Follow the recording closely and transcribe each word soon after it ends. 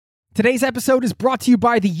Today's episode is brought to you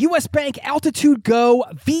by the U.S. Bank Altitude Go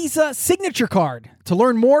Visa Signature Card. To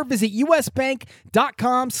learn more, visit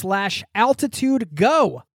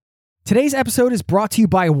usbank.com/altitudego. Today's episode is brought to you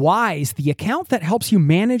by Wise, the account that helps you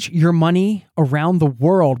manage your money around the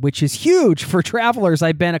world, which is huge for travelers.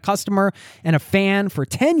 I've been a customer and a fan for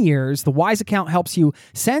 10 years. The Wise account helps you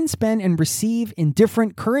send, spend, and receive in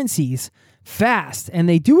different currencies fast, and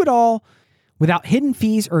they do it all without hidden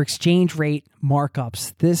fees or exchange rate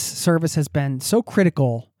markups. This service has been so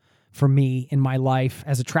critical for me in my life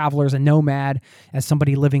as a traveler, as a nomad, as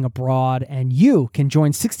somebody living abroad. And you can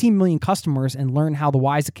join 16 million customers and learn how the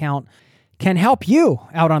Wise account can help you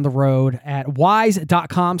out on the road at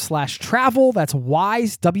wise.com/travel. That's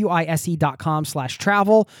wise,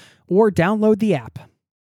 wise.com/travel, or download the app.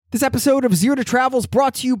 This episode of Zero to Travel is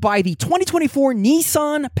brought to you by the 2024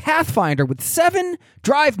 Nissan Pathfinder with 7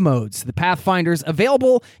 drive modes. The Pathfinder's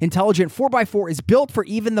available intelligent 4x4 is built for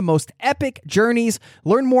even the most epic journeys.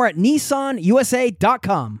 Learn more at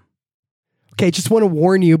nissanusa.com. Okay, just want to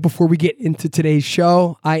warn you before we get into today's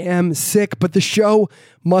show. I am sick, but the show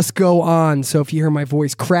must go on. So if you hear my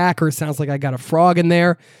voice crack or it sounds like I got a frog in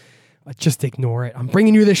there, just ignore it. I'm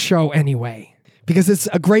bringing you this show anyway, because it's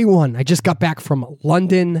a great one. I just got back from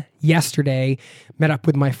London yesterday, met up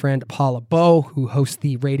with my friend Paula Bow, who hosts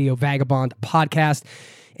the Radio Vagabond podcast,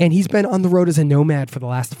 and he's been on the road as a nomad for the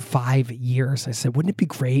last 5 years. I said, wouldn't it be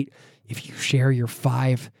great if you share your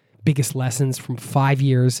 5 biggest lessons from 5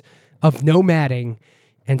 years of nomading?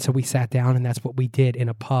 And so we sat down, and that's what we did in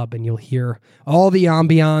a pub, and you'll hear all the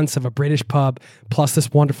ambiance of a British pub, plus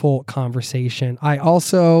this wonderful conversation. I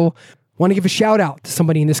also want to give a shout out to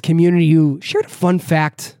somebody in this community who shared a fun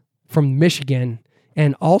fact from Michigan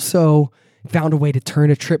and also found a way to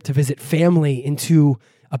turn a trip to visit family into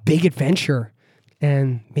a big adventure.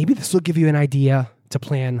 And maybe this will give you an idea to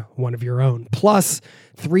plan one of your own. Plus,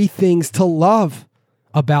 3 things to love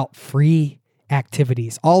about free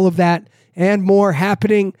activities. All of that and more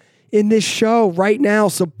happening in this show right now.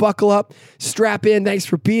 So buckle up, strap in. Thanks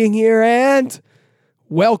for being here, and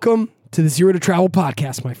welcome to the Zero to Travel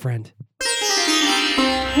podcast, my friend.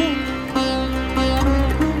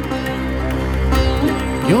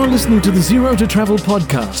 You're listening to the Zero to Travel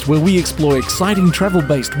podcast, where we explore exciting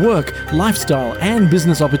travel-based work, lifestyle, and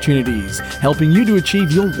business opportunities, helping you to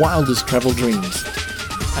achieve your wildest travel dreams.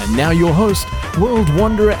 And now your host, world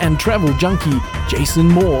wanderer and travel junkie, Jason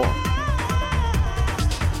Moore.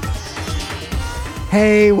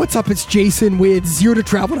 Hey, what's up? It's Jason with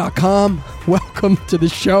ZeroToTravel.com. Welcome to the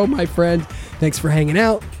show, my friend. Thanks for hanging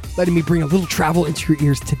out, letting me bring a little travel into your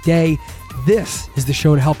ears today. This is the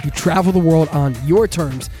show to help you travel the world on your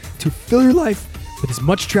terms, to fill your life with as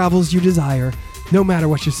much travel as you desire, no matter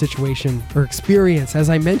what your situation or experience. As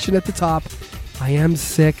I mentioned at the top, I am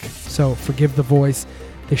sick, so forgive the voice.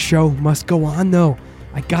 The show must go on, though.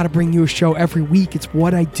 I got to bring you a show every week. It's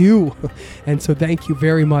what I do. And so thank you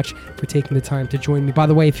very much for taking the time to join me. By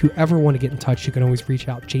the way, if you ever want to get in touch, you can always reach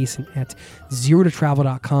out.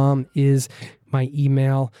 Jason@zerototravel.com is my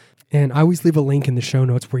email. And I always leave a link in the show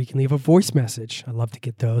notes where you can leave a voice message. I love to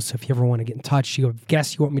get those. So if you ever want to get in touch, you have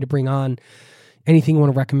guests you want me to bring on, anything you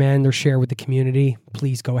want to recommend or share with the community,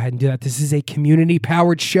 please go ahead and do that. This is a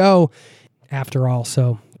community-powered show after all.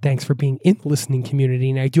 So thanks for being in the listening community.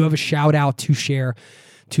 And I do have a shout out to share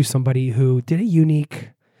to somebody who did a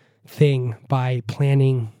unique thing by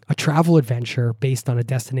planning a travel adventure based on a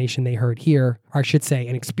destination they heard here, or I should say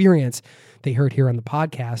an experience they heard here on the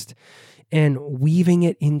podcast, and weaving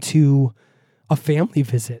it into a family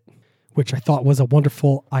visit, which I thought was a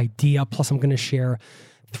wonderful idea. Plus, I'm going to share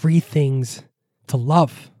 3 things to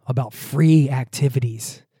love about free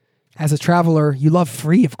activities. As a traveler, you love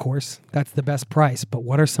free, of course. That's the best price. But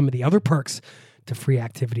what are some of the other perks to free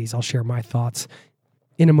activities? I'll share my thoughts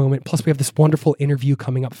in a moment. Plus, we have this wonderful interview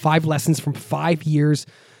coming up, 5 lessons from 5 years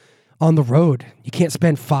on the road. You can't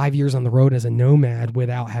spend 5 years on the road as a nomad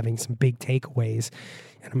without having some big takeaways.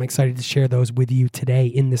 And I'm excited to share those with you today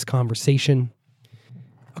in this conversation.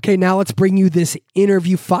 Okay, now let's bring you this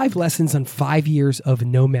interview, 5 lessons on 5 years of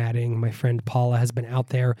nomading. My friend Paula has been out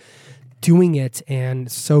there doing it,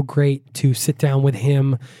 and so great to sit down with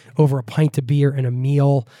him over a pint of beer and a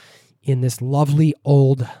meal in this lovely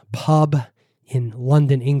old pub in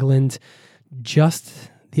London, England,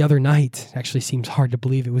 just the other night. Actually seems hard to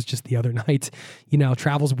believe it was just the other night. You know,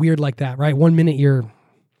 travel's weird like that, right? One minute you're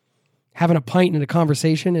having a pint and a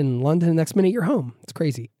conversation in London, the next minute you're home. It's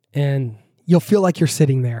crazy. And you'll feel like you're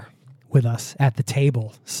sitting there with us at the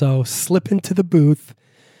table. So slip into the booth,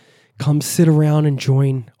 come sit around and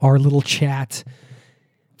join our little chat.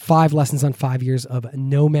 5 lessons on 5 years of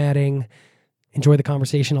nomading. Enjoy the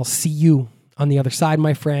conversation. I'll see you On the other side,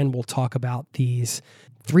 my friend, we'll talk about these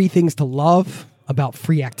 3 things to love about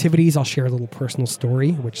free activities. I'll share a little personal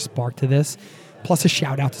story which sparked to this, plus a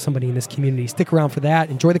shout out to somebody in this community. Stick around for that.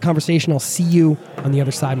 Enjoy the conversation. I'll see you on the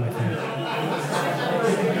other side, my friend.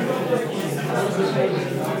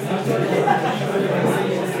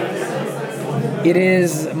 It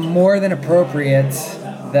is more than appropriate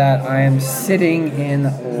that I am sitting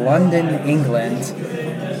in London, England,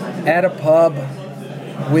 at a pub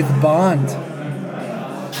with Bond.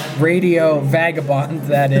 Radio Vagabond,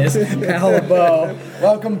 that is. Malibu.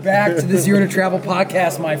 Welcome back to the Zero to Travel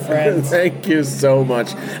podcast, my friends. Thank you so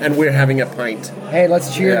much. And we're having a pint. Hey,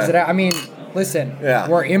 let's cheers Yeah. it out. I mean, listen, Yeah.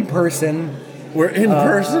 we're in person. We're in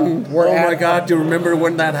person. we're Oh my at- God, do you remember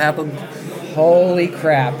when that happened? Holy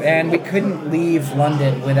crap. And we couldn't leave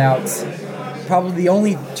London without probably the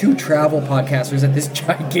only 2 travel podcasters at this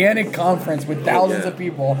gigantic conference with thousands of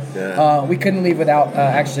people. Yeah. We couldn't leave without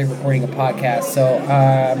actually recording a podcast. So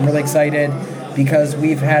I'm really excited because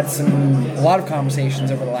we've had a lot of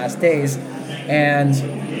conversations over the last days. And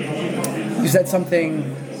you said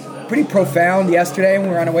something pretty profound yesterday when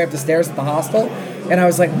we were on our way up the stairs at the hostel. And I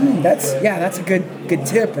was like, that's a good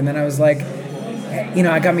tip. And then I was like,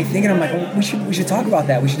 it got me thinking. I'm like, well, we should talk about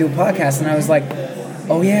that. We should do a podcast. And I was like,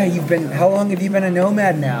 oh yeah, how long have you been a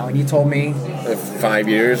nomad now? And you told me 5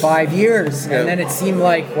 years. 5 years. Yeah. And then it seemed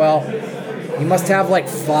like, well, you must have like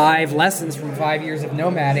 5 lessons from 5 years of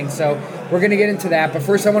nomading. So we're going to get into that. But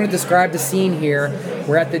first I want to describe the scene here.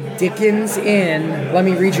 We're at the Dickens Inn. Let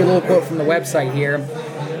me read you a little quote from the website here.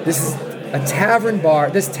 This is a tavern bar.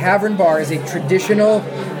 This tavern bar is a traditional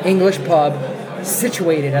English pub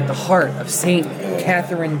situated at the heart of St.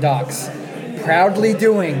 Catherine Docks, proudly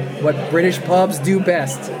doing what British pubs do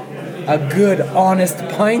best: a good, honest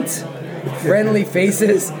pint, friendly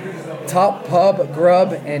faces, top pub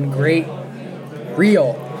grub, and great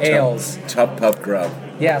real ales. Top pub grub.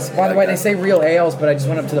 Yes, by the way, they say real ales, but I just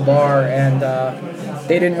went up to the bar and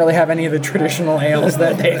they didn't really have any of the traditional ales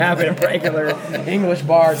that they have in a regular English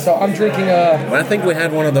bar. So I'm drinking Well, I think we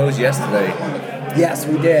had one of those yesterday. Yes,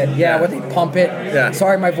 we did. Yeah, when they pump it. Yeah.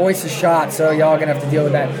 Sorry, my voice is shot, so y'all gonna have to deal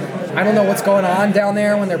with that. I don't know what's going on down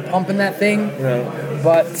there when they're pumping that thing,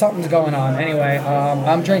 but something's going on. Anyway,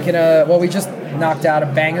 I'm drinking we just knocked out a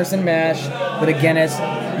Bangers and Mash with a Guinness.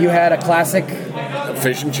 You had a classic,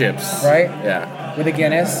 Fish and chips. right? Yeah. With a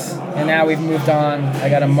Guinness, and now we've moved on. I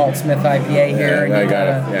got a Malt Smith IPA here. and I you got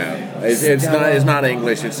a it. Yeah. It's not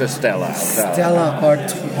English. It's a Stella. So, Stella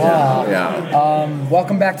Artois. Yeah.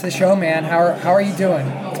 Welcome back to the show, man. How are you doing?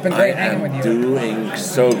 It's been great hanging with you. Doing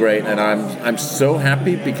so great, and I'm so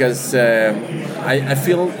happy because I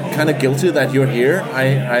feel kind of guilty that you're here.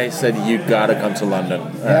 I said you gotta come to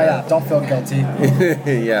London. Yeah. Don't feel guilty.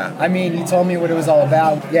 Yeah. I mean, you told me what it was all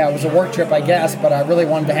about. Yeah, it was a work trip, I guess, but I really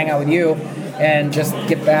wanted to hang out with you and just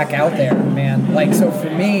get back out there, man. Like, so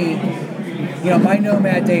for me, my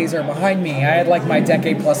nomad days are behind me. I had like my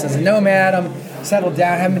decade plus as a nomad. I'm settled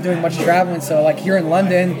down, haven't been doing much traveling. So like here in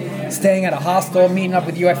London, staying at a hostel, meeting up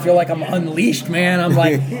with you, I feel like I'm unleashed, man. I'm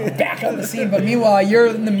like back on the scene. But meanwhile, you're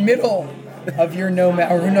in the middle of your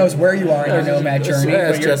nomad, or who knows where you are in your nomad journey.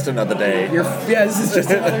 It's just another day. This is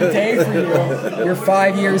just another day for you. You're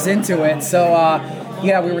 5 years into it. So,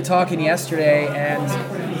 we were talking yesterday, and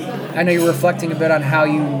I know you were reflecting a bit on how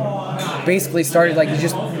you basically started, like you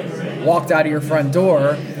just walked out of your front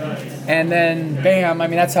door, and then bam, I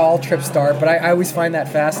mean, that's how all trips start, but I always find that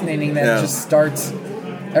fascinating that it just starts,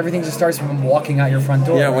 everything just starts from walking out your front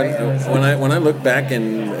door. Yeah, right? when I look back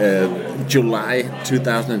in July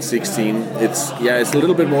 2016, it's a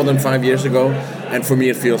little bit more than 5 years ago, and for me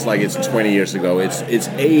it feels like it's 20 years ago. It's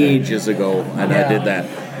ages ago, and I did that.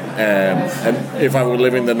 And if I were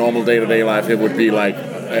living the normal day-to-day life, it would be like,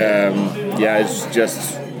 it's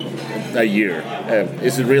just a year.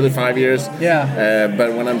 Is it really 5 years? Yeah.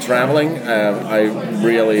 But when I'm traveling, I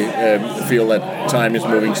really feel that time is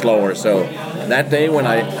moving slower. So that day when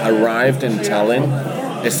I arrived in Tallinn,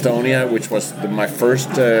 Estonia, which was my first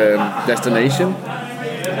destination,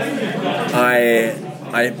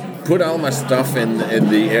 I put all my stuff in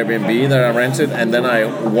the Airbnb that I rented, and then I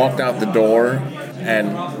walked out the door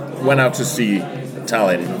and went out to see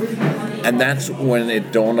Tallinn. And that's when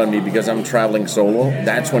it dawned on me, because I'm traveling solo,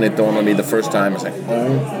 that's when it dawned on me the first time. I was like,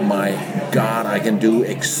 oh my God, I can do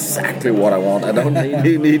exactly what I want. I don't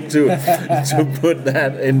need to put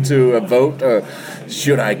that into a vote.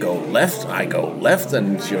 Should I go left? I go left.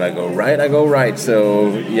 And should I go right? I go right.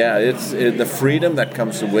 So yeah, it's the freedom that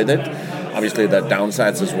comes with it. Obviously the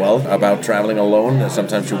downsides as well about traveling alone.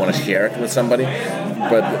 Sometimes you want to share it with somebody.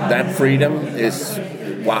 But that freedom is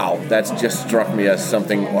wow, that's just struck me as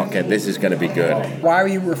something, okay, this is going to be good. Why were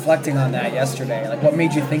you reflecting on that yesterday? Like, what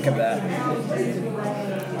made you think of that?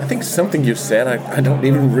 I think something you said, I don't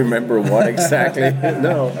even remember what exactly.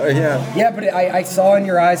 No, yeah. Yeah, but I saw in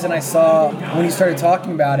your eyes, and I saw when you started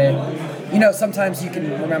talking about it, you know, sometimes you can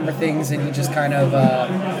remember things and you just kind of,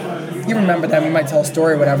 you remember them, you might tell a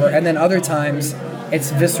story or whatever, and then other times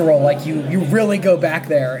it's visceral, like you really go back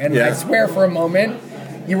there, and I swear for a moment,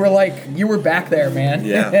 you were back there, man.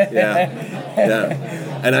 Yeah.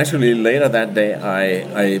 And actually, later that day,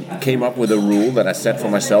 I came up with a rule that I set for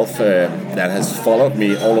myself that has followed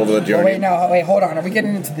me all over the journey. Wait, hold on. Are we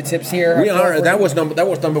getting into the tips here? We are. That was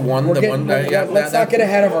number one. Let's not get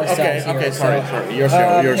ahead of ourselves. Okay. Sorry. Your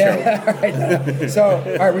show.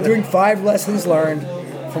 All right. We're doing 5 lessons learned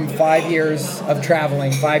from 5 years of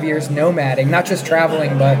traveling, 5 years nomading. Not just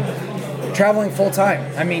traveling, but traveling full time.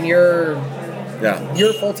 I mean, you're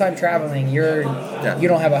full-time traveling. You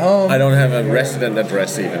don't have a home. I don't have a resident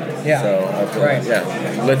address even. Yeah. So right.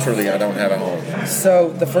 Yeah. Literally, I don't have a home.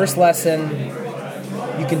 So the first lesson,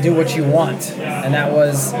 you can do what you want, and that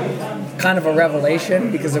was kind of a revelation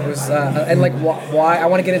because it was why I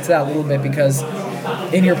want to get into that a little bit because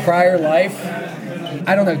in your prior life,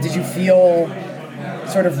 I don't know, did you feel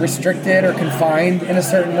sort of restricted or confined in a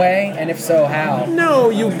certain way, and if so, how? No,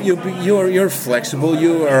 you're flexible.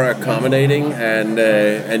 You are accommodating,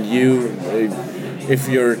 and you, if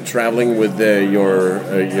you're traveling with your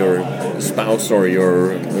spouse or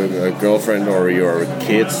your girlfriend or your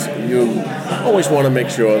kids, you always want to make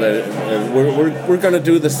sure that we're going to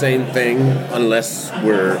do the same thing unless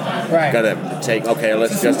we're going to take. Okay,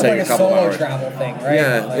 let's just take a couple hours. It's a solo travel thing, right?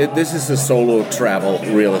 Yeah, this is a solo travel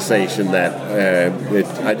realization that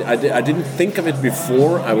I didn't think of it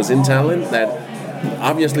before I was in Tallinn. That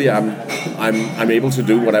obviously I'm able to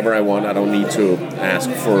do whatever I want. I don't need to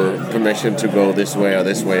ask for permission to go this way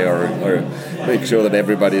or make sure that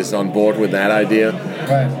everybody is on board with that idea.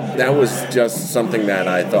 Right. That was just something that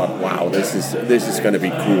I thought, wow, this is going to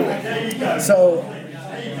be cool. So,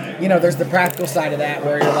 you know, there's the practical side of that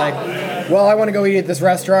where you're like, well, I want to go eat at this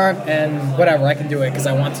restaurant and whatever, I can do it because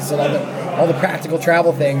I want to. So all the practical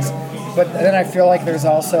travel things. But then I feel like there's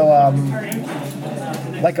also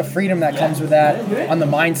like a freedom that comes with that on the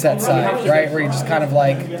mindset side, right? Where you're just kind of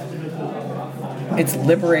like, it's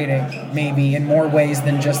liberating maybe in more ways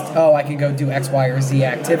than just, oh, I can go do X, Y, or Z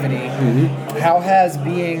activity. Mm-hmm. How has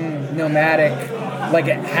being nomadic,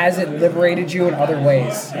 has it liberated you in other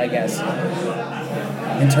ways, I guess?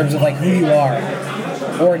 In terms of like who you are?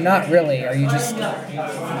 Or not really? Are you just...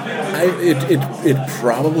 It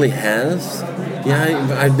probably has.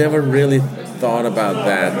 Yeah, I've never really thought about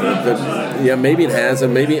that. But yeah, maybe it has,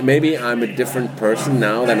 and maybe I'm a different person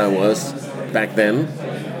now than I was back then.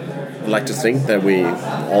 I'd like to think that we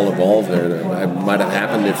all evolved. It might have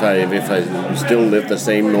happened if I still lived the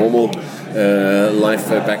same normal life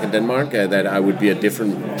back in Denmark, that I would be a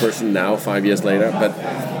different person now 5 years later. But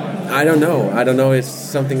I don't know. It's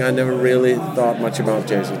something I never really thought much about,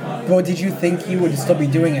 Jason. Well, did you think you would still be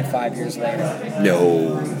doing it 5 years later?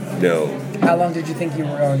 No. How long did you think you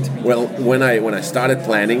were going to be? Well, when I started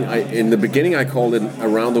planning, in the beginning I called it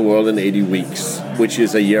Around the World in 80 Weeks, which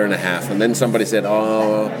is a year and a half. And then somebody said,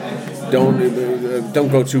 oh,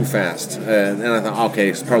 don't go too fast. And I thought, okay,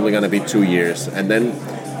 it's probably going to be 2 years. And then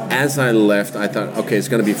as I left, I thought, okay, it's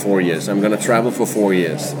going to be 4 years. I'm going to travel for 4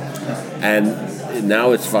 years. And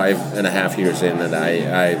now it's 5.5 years in, and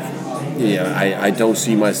I don't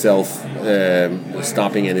see myself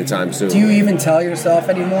stopping anytime soon. Do you even tell yourself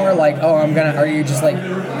anymore, like, oh, are you just like,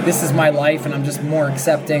 this is my life, and I'm just more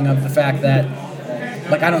accepting of the fact that,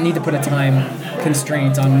 like, I don't need to put a time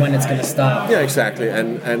constraint on when it's going to stop? Yeah, exactly.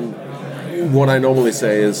 And what I normally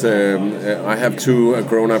say is I have 2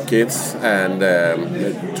 grown-up kids, and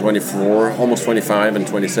 24, almost 25 and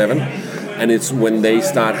 27. And it's when they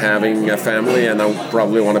start having a family, and I'll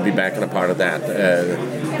probably want to be back in a part of that.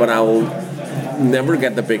 But I'll never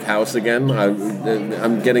get the big house again.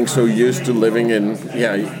 I'm getting so used to living in,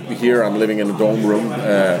 here I'm living in a dorm room,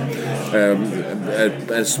 a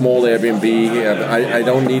small Airbnb. I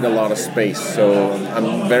don't need a lot of space, so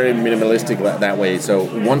I'm very minimalistic that way. So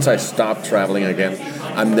once I stop traveling again,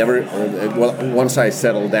 once I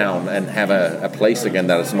settle down and have a place again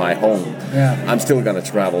that is my home, I'm still going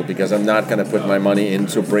to travel because I'm not going to put my money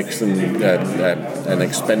into bricks and an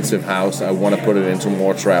expensive house. I want to put it into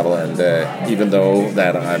more travel, and even though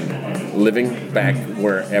that I'm living back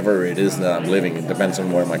wherever it is that I'm living, it depends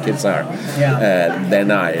on where my kids are.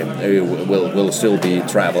 Then I will still be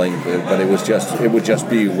traveling, but it would just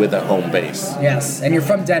be with a home base. Yes, and you're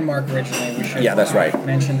from Denmark originally. We should that's right.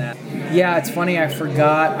 Mention that. Yeah, it's funny. I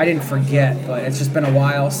forgot. I didn't forget, but it's just been a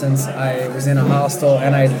while since I was in a hostel,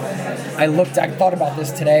 and I thought about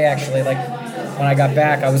this today actually. Like when I got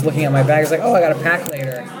back, I was looking at my bag. I was like, oh, I got to pack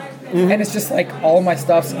later, and it's just like all my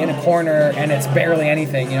stuff's in a corner, and it's barely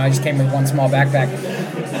anything. You know, I just came with one small backpack,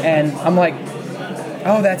 and I'm like,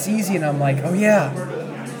 oh, that's easy, and I'm like, oh yeah,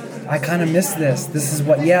 I kind of miss this. This is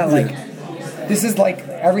what, this is like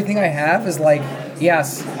everything I have is like.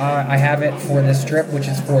 Yes, I have it for this trip, which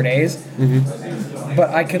is 4 days. Mm-hmm.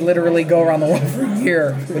 But I could literally go around the world for a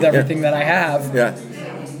year with everything that I have. Yeah.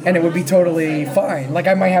 And it would be totally fine. Like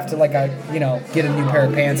I might have to get a new pair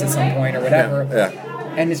of pants at some point or whatever. Yeah.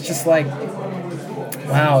 And it's just like,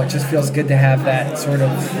 wow, it just feels good to have that sort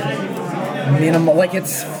of minimal, like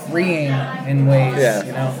it's freeing in ways,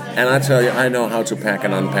 you know. And I tell you, I know how to pack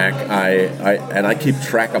and unpack. I keep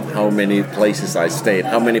track of how many places I stayed,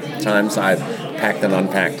 how many times I've packed and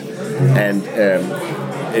unpacked, and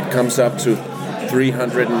it comes up to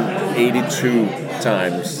 382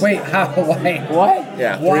 times. Wait, how? Why? What?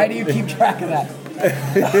 Yeah. Why do you keep track of that?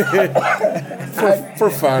 for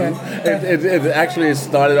fun. It actually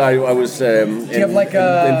started. I was in 20.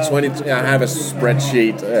 I have a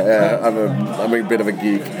spreadsheet. I'm a bit of a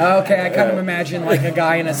geek. Okay, I kind of imagine like a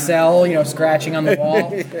guy in a cell, scratching on the wall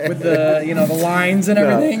with the the lines and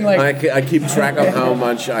everything. I keep track of how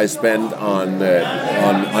much I spend on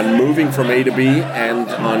moving from A to B and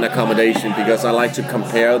on accommodation, because I like to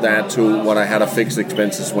compare that to what I had of fixed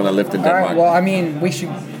expenses when I lived in Denmark. All right, well, I mean, we should,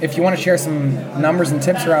 if you want to share some numbers and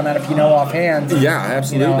tips around that, if you know offhand. Yeah,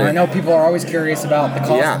 absolutely. I know people are always curious about the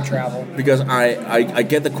cost of travel. Because I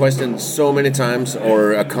get the question so many times,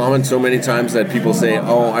 or a comment so many times, that people say,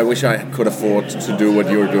 oh, I wish I could afford to do what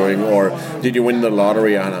you're doing, or did you win the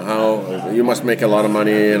lottery, and how you must make a lot of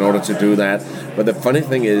money in order to do that. But the funny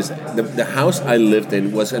thing is, the house I lived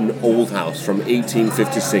in was an old house from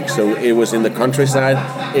 1856, so it was in the countryside.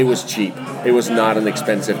 It was cheap. It was not an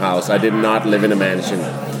expensive house. I did not live in a mansion.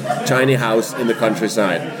 Tiny house in the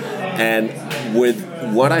countryside. And with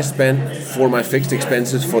what I spent for my fixed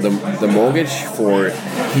expenses, for the mortgage, for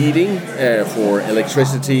heating, for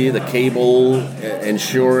electricity, the cable,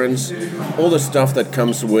 insurance, all the stuff that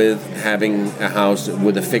comes with having a house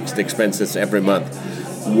with the fixed expenses every month.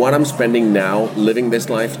 What I'm spending now, living this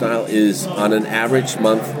lifestyle, is on an average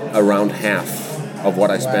month around half of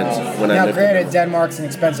what I spent when I lived. Now, granted, Denmark's an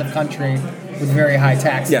expensive country with very high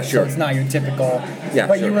taxes. Yeah, sure. So it's not your typical. Yeah,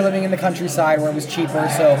 but sure. you were living in the countryside where it was cheaper,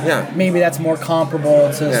 so maybe that's more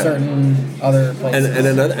comparable to certain other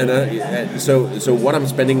places. So what I'm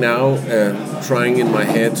spending now, trying in my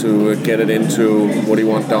head to get it into, what do you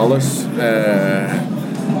want, dollars?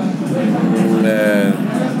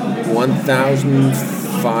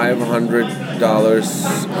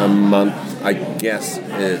 $1,500 a month, I guess.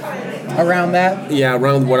 Around that? Yeah,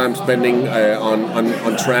 around what I'm spending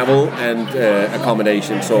on travel and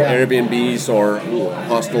accommodation. So Airbnbs or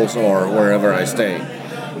hostels or wherever I stay.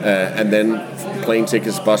 And then plane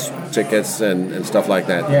tickets, bus tickets, and stuff like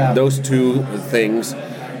that. Yeah. Those two things,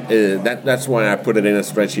 that's why I put it in a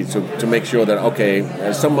spreadsheet, to make sure that, okay,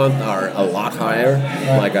 some months are a lot higher.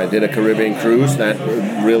 Like I did a Caribbean cruise that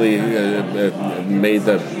really made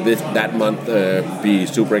that month be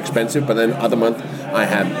super expensive, but then other month I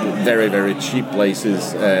had very, very cheap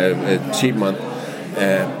places, cheap month.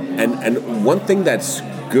 And one thing that's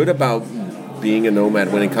good about being a nomad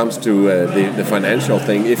when it comes to the financial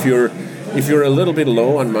thing, if you're a little bit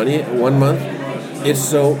low on money one month, it's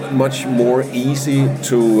so much more easy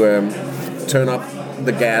to turn up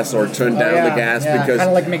the gas or turn down the gas, because kind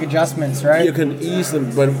of like make adjustments, right? You can ease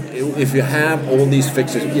them, but if you have all these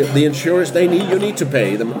fixes, the insurance you need to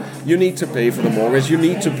pay them. You need to pay for the mortgage. You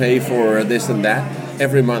need to pay for this and that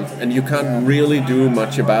every month, and you can't really do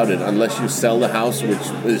much about it unless you sell the house, which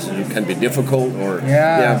can be difficult.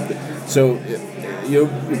 So you're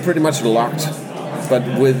pretty much locked. But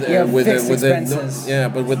with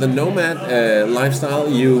the nomad lifestyle,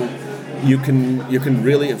 you can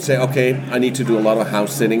really say, okay, I need to do a lot of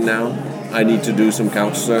house sitting now. I need to do some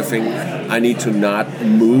couch surfing. I need to not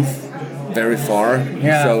move very far.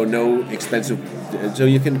 Yeah. So no expensive. So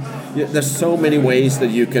you can. There's so many ways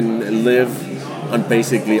that you can live on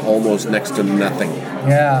basically almost next to nothing.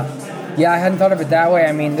 Yeah, I hadn't thought of it that way.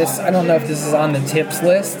 I mean, I don't know if this is on the tips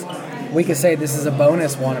list. We could say this is a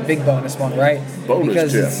bonus one, a big bonus one, right? Bonus,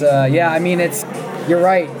 because it's you're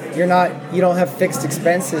right. You don't have fixed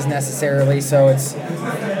expenses necessarily, so it's.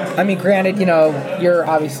 I mean, granted, you're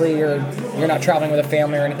not traveling with a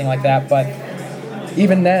family or anything like that, but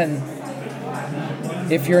even then,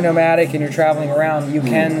 if you're nomadic and you're traveling around, you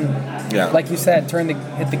can Yeah. like you said,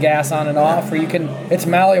 hit the gas on and off, or you can. It's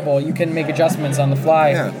malleable. You can make adjustments on the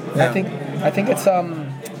fly. Yeah. I think it's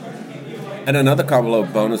And another couple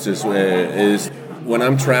of bonuses is when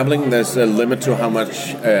I'm traveling, there's a limit to how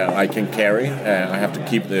much I can carry. I have to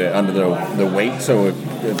keep under the weight so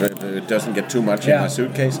it doesn't get too much in my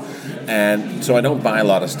suitcase. And so I don't buy a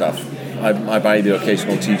lot of stuff. I buy the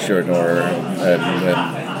occasional T-shirt,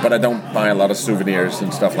 but I don't buy a lot of souvenirs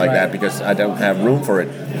and stuff like that because I don't have room for it.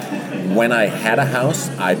 When I had a house,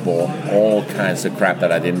 I bought all kinds of crap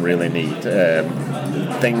that I didn't really need.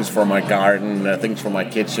 Things for my garden, things for my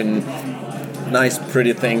kitchen, nice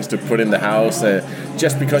pretty things to put in the house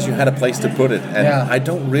just because you had a place to put it. And I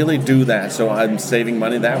don't really do that, so I'm saving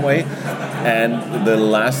money that way. And the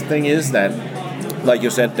last thing is that, like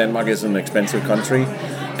you said, Denmark is an expensive country,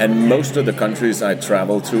 and most of the countries I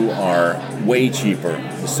travel to are way cheaper.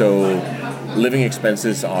 So living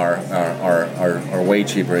expenses are way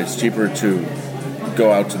cheaper. It's cheaper to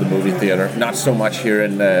go out to the movie theater. Not so much here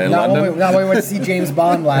in London. Not when we went to see James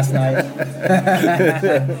Bond last night.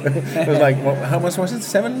 It was like, how much was it?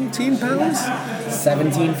 17 pounds?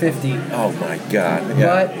 $17.50. Oh my God!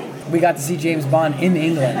 Yeah. But we got to see James Bond in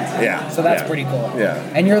England. Yeah. So that's pretty cool. Yeah.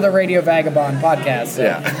 And you're the Radio Vagabond podcast. So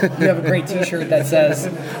you have a great T-shirt that says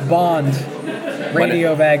Bond,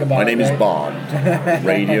 Radio Vagabond. My name is Bond,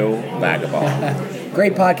 Radio Vagabond.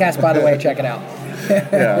 Great podcast, by the way. Check it out.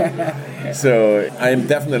 Yeah. So I'm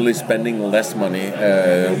definitely spending less money,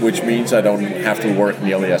 which means I don't have to work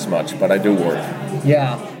nearly as much, but I do work.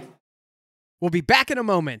 Yeah. We'll be back in a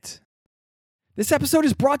moment. This episode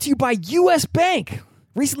is brought to you by U.S. Bank.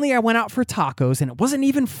 Recently, I went out for tacos, and it wasn't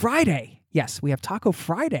even Friday. Yes, we have Taco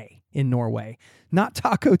Friday in Norway, not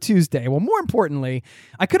Taco Tuesday. Well, more importantly,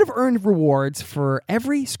 I could have earned rewards for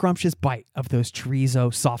every scrumptious bite of those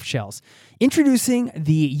chorizo soft shells. Introducing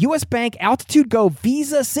the U.S. Bank Altitude Go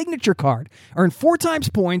Visa Signature Card. Earn 4 times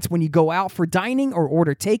points when you go out for dining or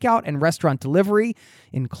order takeout and restaurant delivery,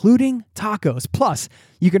 including tacos. Plus,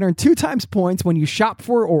 you can earn 2 times points when you shop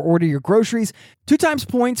for or order your groceries, 2 times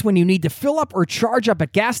points when you need to fill up or charge up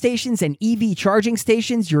at gas stations and EV charging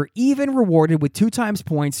stations. You're even rewarded with 2 times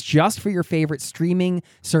points just for your favorite streaming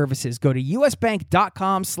services. Go to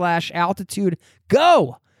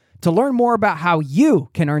usbank.com/altitude-go to learn more about how you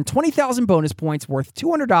can earn 20,000 bonus points worth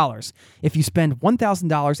 $200 if you spend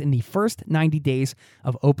 $1,000 in the first 90 days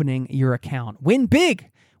of opening your account. Win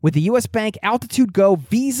big with the U.S. Bank Altitude Go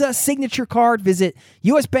Visa Signature Card. Visit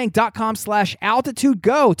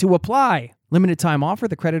usbank.com/altitude-go to apply. Limited time offer.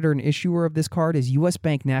 The creditor and issuer of this card is U.S.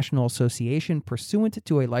 Bank National Association, pursuant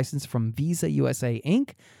to a license from Visa USA,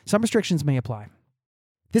 Inc. Some restrictions may apply.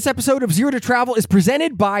 This episode of Zero to Travel is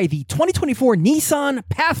presented by the 2024 Nissan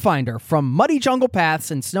Pathfinder. From muddy jungle paths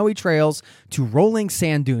and snowy trails to rolling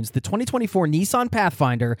sand dunes, the 2024 Nissan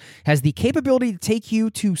Pathfinder has the capability to take you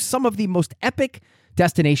to some of the most epic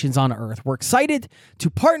destinations on Earth. We're excited to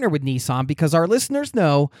partner with Nissan because our listeners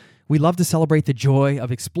know we love to celebrate the joy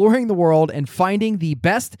of exploring the world and finding the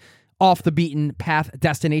best off the beaten path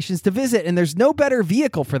destinations to visit. And there's no better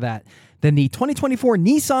vehicle for that than the 2024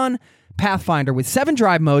 Nissan Pathfinder. With 7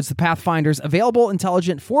 drive modes, the Pathfinder's available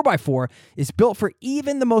intelligent 4x4 is built for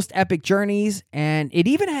even the most epic journeys, and it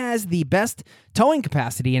even has the best towing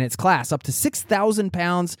capacity in its class, up to 6,000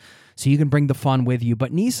 pounds, so you can bring the fun with you.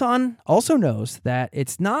 But Nissan also knows that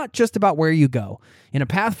it's not just about where you go. In a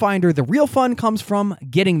Pathfinder, the real fun comes from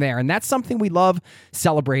getting there, and that's something we love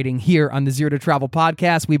celebrating here on the Zero to Travel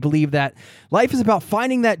podcast. We believe that life is about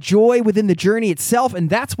finding that joy within the journey itself, and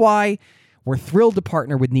that's why we're thrilled to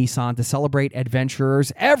partner with Nissan to celebrate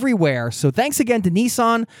adventurers everywhere. So thanks again to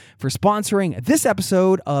Nissan for sponsoring this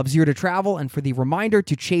episode of Zero to Travel and for the reminder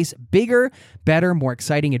to chase bigger, better, more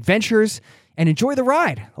exciting adventures and enjoy the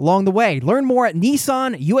ride along the way. Learn more at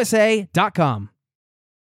nissanusa.com.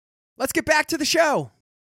 Let's get back to the show.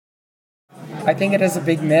 I think it is a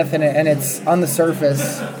big myth, and it's on the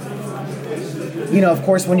surface. You know, of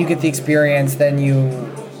course, when you get the experience, then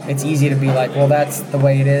it's easy to be like, well, that's the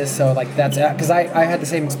way it is. So like that's because I had the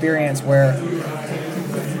same experience where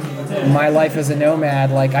my life as a nomad,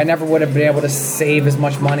 like I never would have been able to save as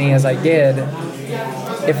much money as I did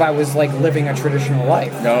if I was like living a traditional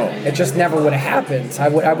life. No, it just never would have happened. I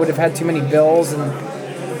would have had too many bills, and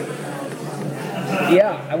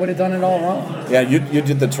I would have done it all wrong. Yeah, you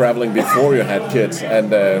did the traveling before you had kids, and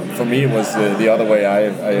for me it was the other way.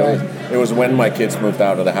 It was when my kids moved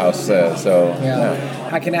out of the house.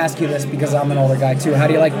 I can ask you this because I'm an older guy too. How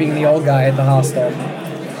do you like being the old guy at the hostel?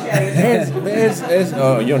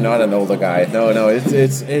 Oh, you're not an older guy. No,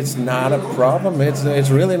 it's not a problem. It's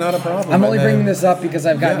really not a problem. I'm only bringing this up because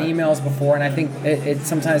I've gotten emails before, and I think it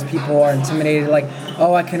sometimes people are intimidated, like,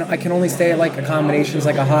 oh, I can only stay at like accommodations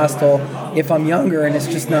like a hostel if I'm younger, and it's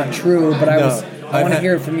just not true. But I want to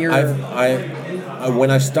hear it from your.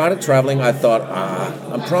 When I started traveling, I thought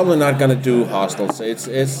I'm probably not going to do hostels.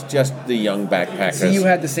 It's just the young backpackers. So you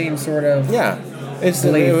had the same sort of. Yeah.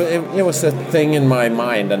 It was a thing in my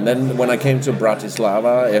mind, and then when I came to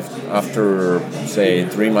Bratislava after say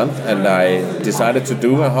 3 months, and I decided to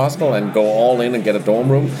do a hostel and go all in and get a dorm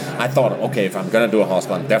room, I thought, okay, if I'm gonna do a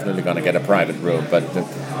hostel, I'm definitely gonna get a private room. But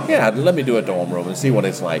let me do a dorm room and see what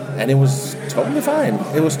it's like, and it was totally fine.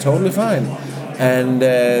 It was totally fine. And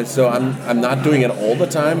so I'm not doing it all the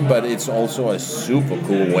time, but it's also a super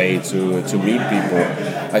cool way to meet people.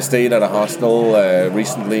 I stayed at a hostel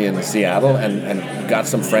recently in Seattle and got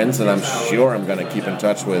some friends that I'm sure I'm going to keep in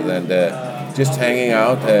touch with, and just hanging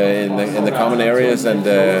out in the common areas and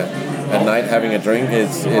at night having a drink. I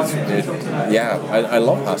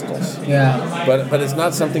love hostels. Yeah. But it's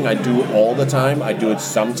not something I do all the time. I do it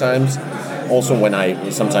sometimes. Also, when I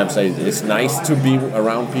sometimes say it's nice to be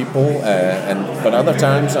around people, but other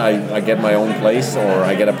times I get my own place or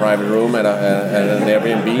I get a private room at an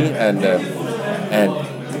Airbnb, and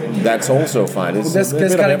that's also fine. It's this a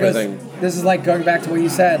bit of kind of everything. This is like going back to what you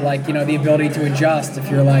said, like, you know, the ability to adjust. If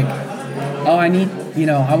you're like, oh, I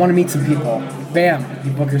want to meet some people, bam,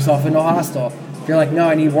 you book yourself into a hostel. If you're like, no,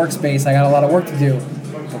 I need workspace, I got a lot of work to do,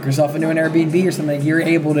 book yourself into an Airbnb or something. You're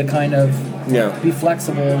able to kind of be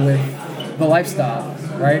flexible with the lifestyle,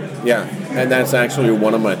 right? Yeah, and that's actually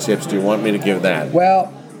one of my tips. Do you want me to give that? Well,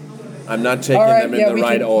 I'm not taking them in the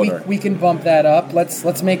right order. We can bump that up.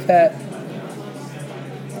 Let's make that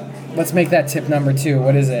tip number 2.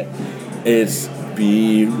 What is it? It's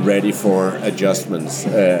be ready for adjustments.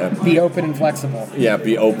 Be open and flexible. Yeah,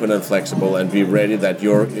 be open and flexible, and be ready that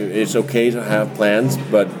it's okay to have plans,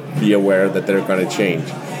 but be aware that they're going to change.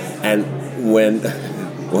 And when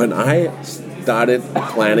I started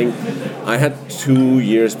planning, I had 2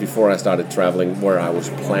 years before I started traveling where I was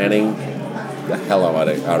planning the hell out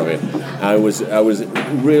of it. I was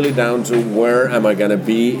really down to where am I gonna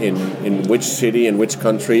be in which city, in which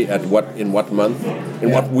country, in what month,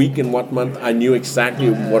 what week, in what month. I knew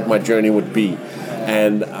exactly what my journey would be,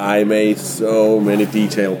 and I made so many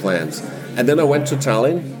detailed plans. And then I went to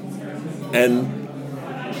Tallinn, and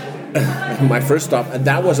my first stop, and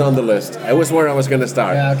that was on the list. It was where I was going to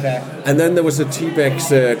start. Yeah, okay. And then there was a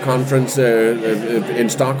TBEX conference in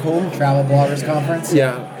Stockholm. Travel Bloggers Conference?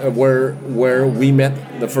 Yeah, where we met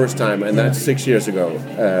the first time, and that's 6 years ago.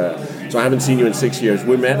 So I haven't seen you in 6 years.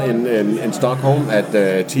 We met in Stockholm at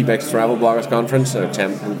the TBEX Travel Bloggers Conference,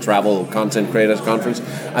 Travel Content Creators Conference.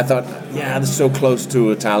 I thought, this is so close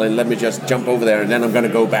to Tallinn. Let me just jump over there, and then I'm going to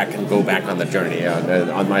go back on the journey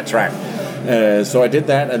on my track. So I did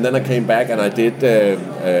that, and then I came back and I did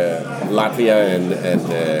Latvia and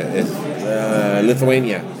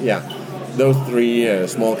Lithuania. Yeah, those 3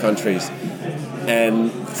 small countries.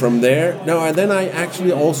 And from there, and then I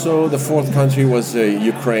actually also, the 4th country was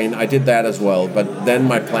Ukraine. I did that as well, but then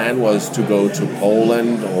my plan was to go to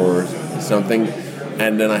Poland or something,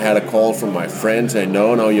 and then I had a call from my friend saying,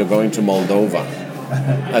 no, you're going to Moldova.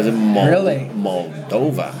 I said, Really?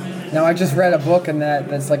 Moldova? Now, I just read a book, and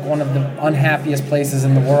that's like one of the unhappiest places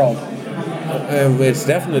in the world. It's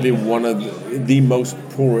definitely one of the most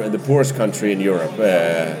the poorest country in Europe.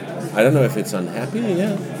 I don't know if it's unhappy.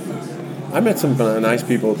 Yeah, I met some nice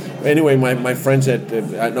people. Anyway, my friend said,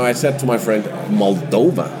 I said to my friend,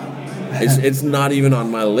 Moldova. It's not even on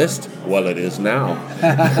my list. Well, it is now.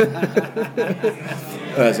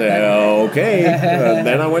 I said, okay.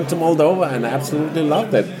 Then I went to Moldova and absolutely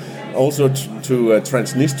loved it. Also to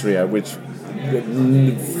Transnistria, which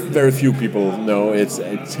very few people know. It's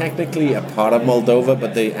technically a part of Moldova,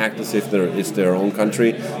 but they act as if it's their own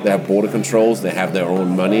country. They have border controls. They have their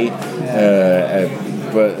own money.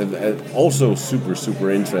 But also super, super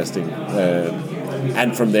interesting.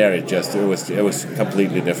 And from there, it was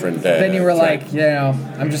completely different. Then you were track.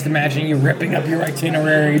 I'm just imagining you ripping up your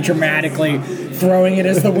itinerary dramatically, throwing it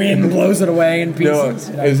as the wind blows it away in pieces.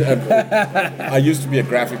 No, I used to be a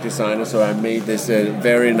graphic designer, so I made this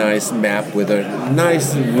very nice map with a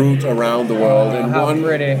nice route around the world. And how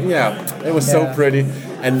pretty! Yeah, it was so pretty.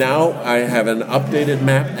 And now I have an updated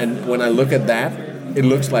map, and when I look at that, it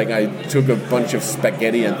looks like I took a bunch of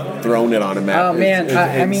spaghetti and thrown it on a map. Oh, man.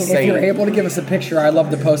 I mean, if you're able to give us a picture, I'd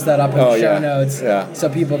love to post that up in the show notes so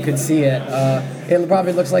people could see it. It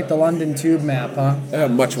probably looks like the London Tube map, huh?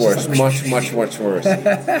 Much worse. Much worse.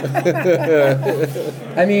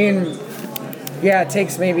 I mean, Yeah, it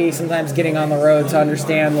takes maybe sometimes getting on the road to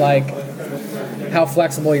understand like how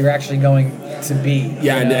flexible you're actually going to be.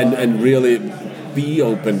 Yeah, and really be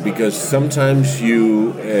open, because sometimes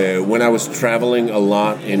you, when I was traveling a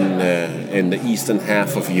lot in the eastern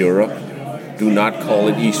half of Europe, do not call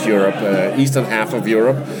it East Europe, eastern half of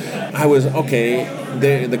Europe, I was, okay,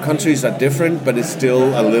 the countries are different, but it's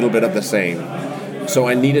still a little bit of the same. So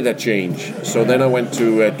I needed a change. So then I went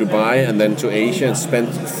to Dubai and then to Asia and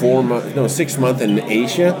spent 6 months in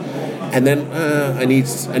Asia. And then I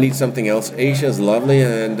need something else. Asia is lovely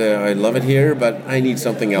and I love it here, but I need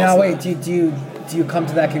something else. Now wait, do you come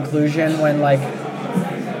to that conclusion when like,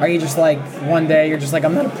 are you just like one day you're just like,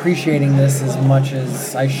 I'm not appreciating this as much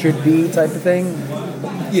as I should be type of thing?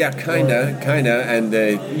 Yeah, kinda, and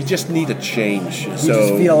you just need a change. You just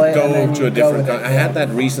feel it and then to a go different. with it, I had that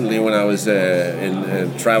recently when I was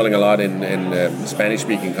traveling a lot in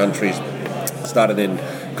Spanish-speaking countries. Started in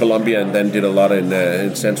Colombia and then did a lot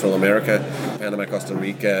in Central America, Panama, Costa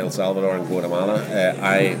Rica, El Salvador, and Guatemala.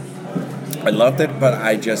 I loved it, but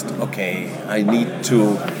I need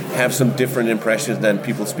to have some different impressions than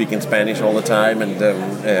people speaking Spanish all the time, and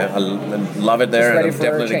I love it there. Just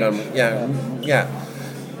ready for a change. Yeah.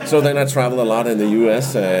 So then I traveled a lot in the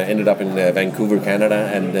U.S., ended up in Vancouver, Canada,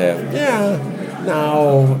 and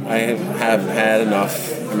now I have had enough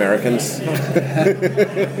Americans.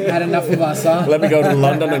 Had enough of us, huh? Let me go to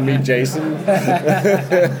London and meet Jason.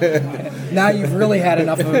 Now you've really had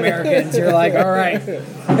enough of Americans. You're like, all right.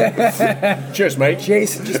 Cheers, mate.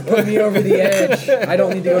 Jason just put me over the edge. I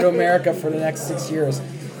don't need to go to America for the next 6 years.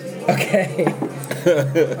 Okay.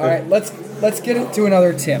 All right, let's get into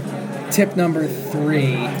another tip. Tip number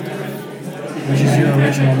 3, which is your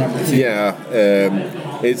original number 2. Yeah,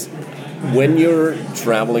 it's when you're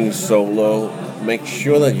traveling solo, make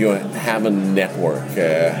sure that you have a network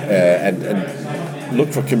and look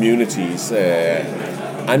for communities.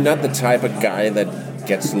 I'm not the type of guy that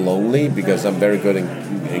gets lonely, because I'm very good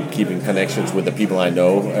in keeping connections with the people I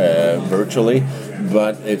know virtually,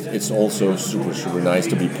 but it's also super, super nice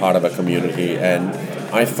to be part of a community. And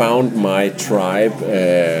I found my tribe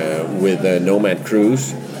with Nomad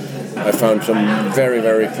Cruise. I found some very,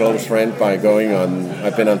 very close friends by going on.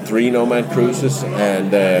 I've been on 3 Nomad Cruises,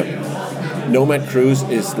 and Nomad Cruise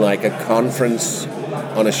is like a conference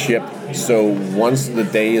on a ship. So once the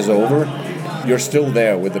day is over, you're still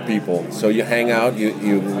there with the people. So you hang out, you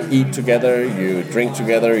eat together, you drink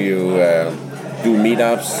together, you do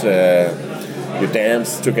meetups, you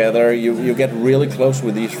dance together. You get really close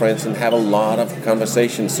with these friends and have a lot of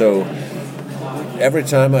conversations. So every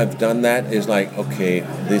time I've done that, it's like, okay,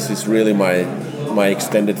 this is really my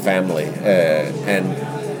extended family.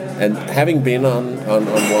 And having been on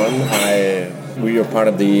one, we are part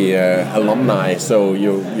of the alumni. So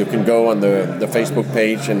you can go on the Facebook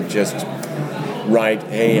page and just write,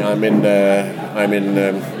 hey, I'm in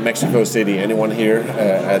Mexico City. Anyone here?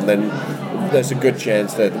 And then there's a good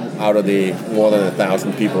chance that out of the more than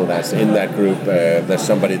 1,000 people that's in that group, there's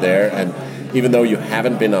somebody there. And even though you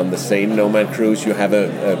haven't been on the same Nomad Cruise, you have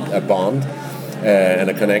a bond and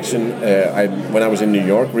a connection. When I was in New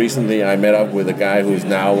York recently, I met up with a guy who's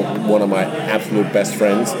now one of my absolute best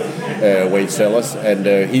friends, Wade Sellers, and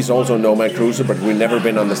he's also a Nomad Cruiser, but we've never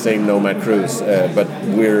been on the same Nomad Cruise. But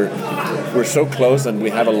we're so close, and we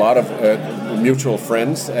have a lot of mutual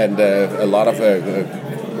friends and a lot of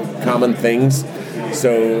common things.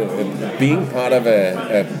 So being part of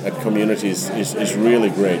a community is really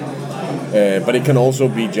great. But it can also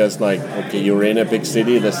be just like, okay, you're in a big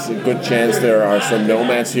city, there's a good chance there are some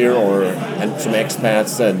nomads here and some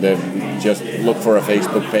expats, and just look for a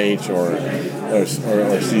Facebook page or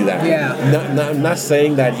see that. Yeah. I'm not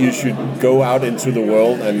saying that you should go out into the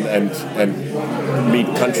world and meet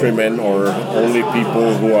countrymen or only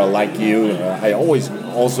people who are like you. I always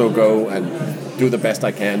also go and do the best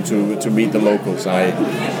I can to meet the locals. I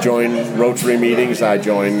join Rotary meetings, I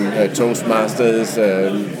join Toastmasters.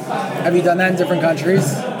 Have you done that in different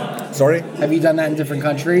countries? Sorry? Have you done that in different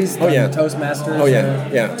countries? Oh, yeah. Toastmasters? Oh,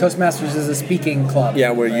 yeah. Toastmasters is a speaking club.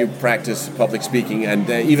 Yeah, where you practice public speaking, and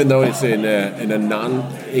even though it's in a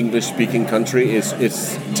non-English speaking country,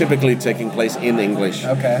 it's typically taking place in English.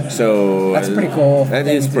 Okay. So that's pretty cool. That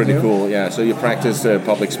is pretty cool. Yeah. So you practice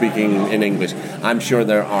public speaking in English. I'm sure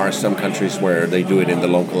there are some countries where they do it in the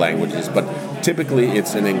local languages, but typically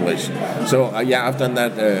it's in English. So yeah, I've done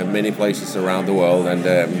that many places around the world, and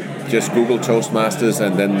just Google Toastmasters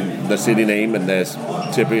and then the city name, and there's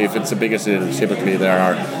typically, if it's a bigger city, typically there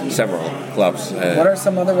are several clubs. What are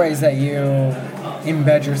some other ways that you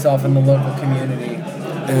embed yourself in the local community?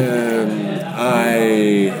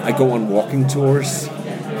 I go on walking tours.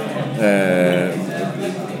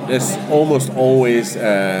 there's almost always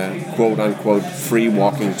a quote-unquote free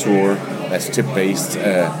walking tour that's tip-based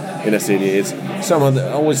in a city. It's one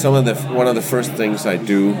of the first things I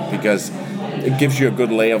do, because it gives you a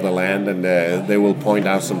good lay of the land, and they will point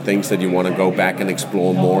out some things that you want to go back and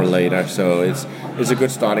explore more later. So it's a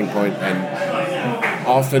good starting point, and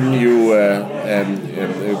often you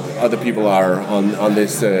other people are on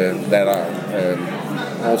this that are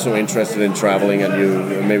also interested in traveling, and you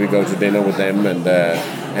maybe go to dinner with them and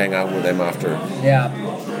hang out with them after. Yeah.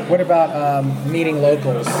 What about meeting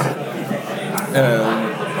locals?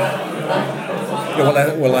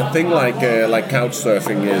 Well, I think like couch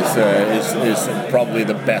surfing is probably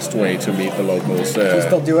the best way to meet the locals. Do you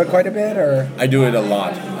still do it quite a bit, or? I do it a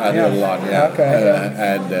lot. I do it a lot. Yeah. Okay.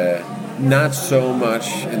 And not so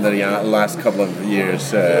much in the last couple of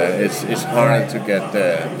years. It's hard to get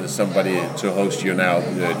somebody to host you now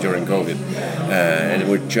during COVID, and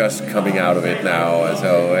we're just coming out of it now.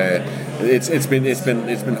 So it's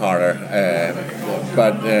been harder,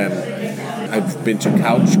 but. I've been to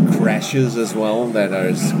couch crashes as well. That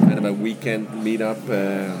is kind of a weekend meetup.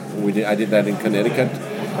 I did that in Connecticut.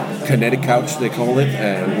 Connecticut Couch, they call it,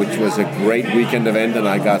 which was a great weekend event, and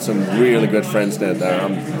I got some really good friends there that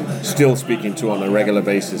I'm still speaking to on a regular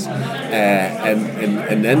basis.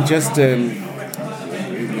 And then just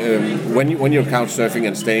when you're couch surfing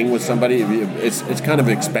and staying with somebody, it's kind of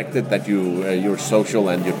expected that you're social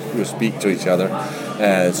and you speak to each other.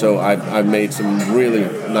 So I've made some really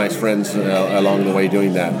nice friends along the way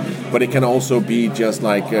doing that. But it can also be just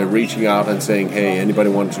like reaching out and saying, hey, anybody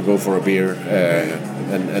want to go for a beer?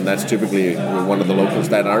 And that's typically one of the locals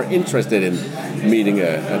that are interested in meeting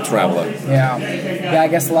a traveler. Yeah. I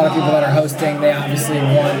guess a lot of people that are hosting, they obviously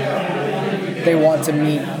want to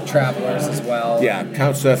meet travelers as well. Yeah,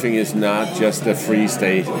 couch surfing is not just a free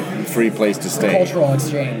place to stay. Cultural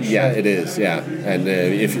exchange. Yeah, it is. Yeah, and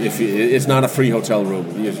if it's not a free hotel room,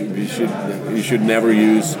 you should never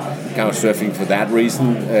use couch surfing for that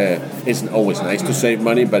reason. It's always nice to save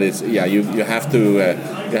money, but you have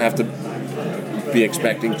to be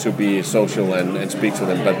expecting to be social and speak to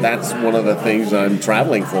them. But that's one of the things I'm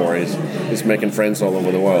traveling for is making friends all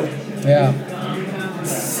over the world. Yeah.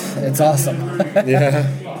 It's awesome. Yeah.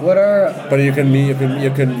 But you can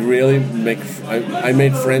really make. I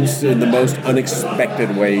made friends in the most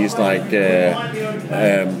unexpected ways, like in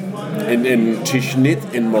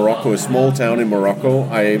Tishnit in Morocco, a small town in Morocco.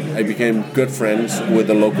 I became good friends with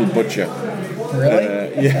the local butcher.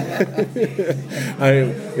 Really? Yeah.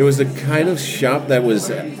 It was a kind of shop that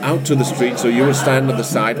was out to the street, so you would stand on the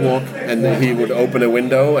sidewalk, and he would open a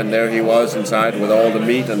window, and there he was inside with all the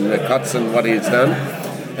meat and the cuts and what he's done.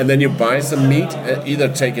 And then you buy some meat, either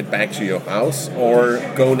take it back to your house or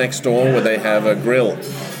go next door where they have a grill.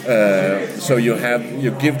 So you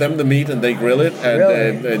give them the meat and they grill it,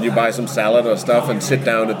 and and you buy some salad or stuff and sit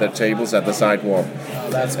down at their tables at the sidewalk.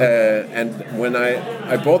 That's cool. And when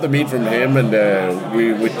I bought the meat from him, and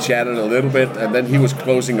we chatted a little bit, and then he was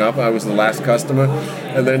closing up. I was the last customer,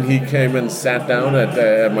 and then he came and sat down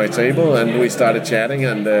at my table, and we started chatting.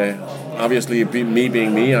 And obviously, me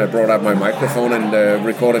being me, I brought out my microphone and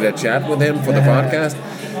recorded a chat with him for the podcast.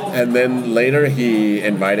 And then later he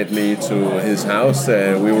invited me to his house.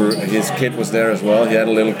 His kid was there as well. He had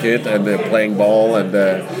a little kid, and playing ball, and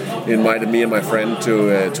he invited me and my friend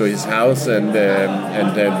to his house and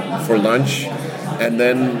for lunch. And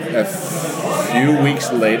then a few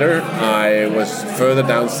weeks later, I was further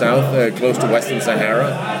down south, close to Western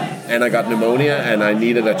Sahara, and I got pneumonia, and I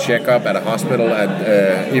needed a checkup at a hospital.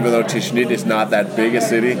 And even though Tishnit is not that big a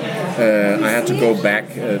city, I had to go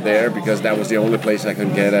back there because that was the only place I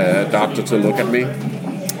could get a doctor to look at me.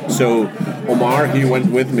 So Omar, he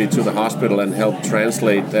went with me to the hospital and helped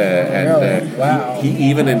translate. Wow. He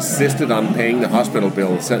even insisted on paying the hospital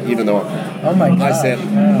bill, even though Oh my God. I said,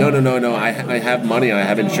 no, I have money, I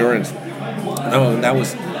have insurance. No, that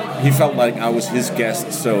was... He felt like I was his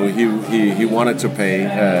guest, so he wanted to pay.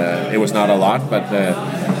 It was not a lot, but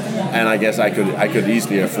and I guess I could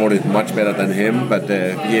easily afford it much better than him. But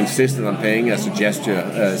he insisted on paying as a gesture.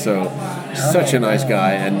 Such a nice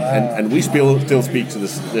guy, and we still speak to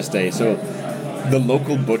this day. So the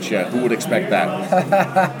local butcher, who would expect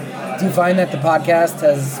that? Do you find that the podcast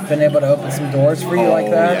has been able to open some doors for you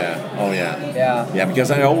like that? Yeah,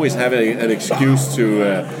 because I always have an excuse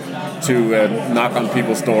to knock on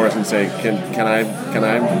people's doors and say, can I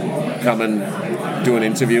come and do an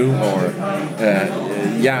interview? Or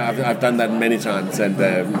I've done that many times and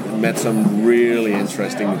met some really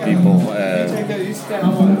interesting people. There's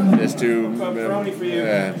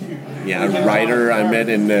a writer I met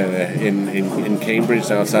in Cambridge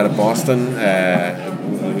outside of Boston.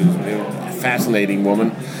 fascinating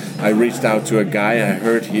woman. I reached out to a guy. I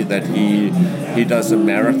heard that he does a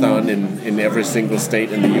marathon in every single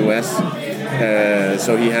state in the U.S.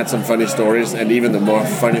 So he had some funny stories, and even the more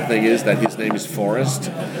funny thing is that his name is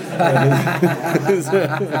Forrest.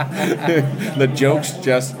 The jokes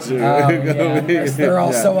just they're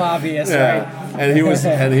all so obvious, right? And he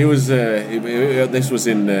was this was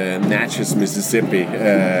in Natchez, Mississippi.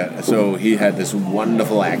 So he had this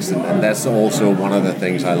wonderful accent, and that's also one of the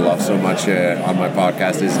things I love so much on my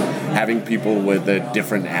podcast is having people with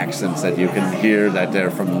different accents that you can hear that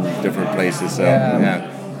they're from different places. So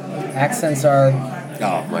accents are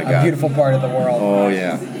oh my a God, beautiful part of the world. Oh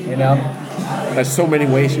yeah, you know, there's so many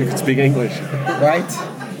ways you can speak English, right?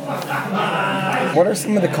 What are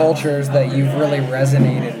some of the cultures that you've really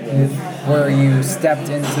resonated with, where you stepped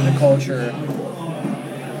into the culture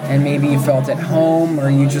and maybe you felt at home, or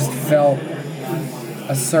you just felt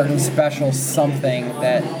a certain special something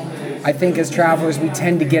that I think as travelers we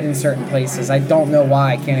tend to get in certain places? I don't know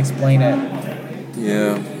why, I can't explain it.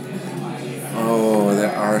 Yeah. Oh,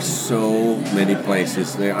 there are so many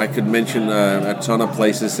places. I could mention a ton of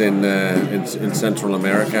places in Central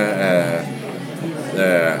America.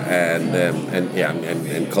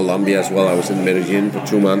 And Colombia as well. I was in Medellin for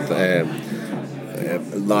 2 months. A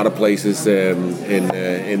lot of places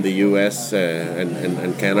in the U.S.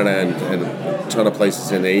 And Canada, and a ton of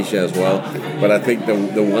places in Asia as well. But I think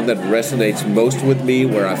the one that resonates most with me,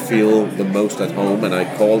 where I feel the most at home, and I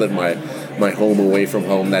call it my home away from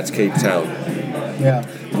home, that's Cape Town. Yeah.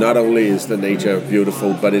 Not only is the nature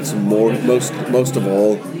beautiful, but it's most of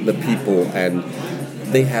all the people, and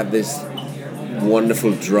they have this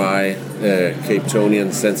wonderful dry Cape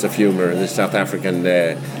Townian sense of humor, the South African,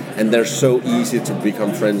 and they're so easy to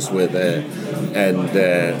become friends with. And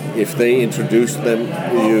if they introduce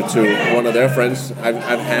you to one of their friends,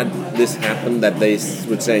 I've had this happen that they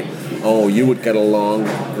would say, "Oh, you would get along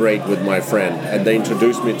great with my friend," and they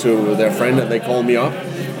introduce me to their friend, and they call me up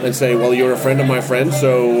and say, "Well, you're a friend of my friend, so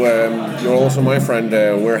you're also my friend.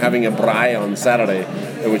 We're having a braai on Saturday,"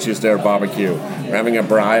 which is their barbecue. "We're having a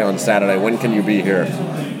braai on Saturday. When can you be here?"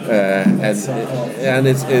 And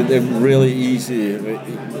it's really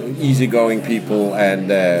easygoing people,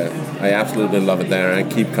 and I absolutely love it there, and I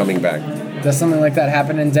keep coming back. Does something like that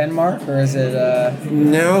happen in Denmark, or is it?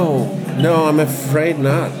 No, I'm afraid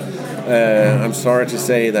not. I'm sorry to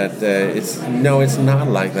say that it's not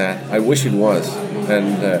like that. I wish it was,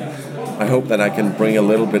 and I hope that I can bring a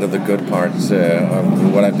little bit of the good parts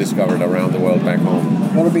of what I've discovered around the world back home.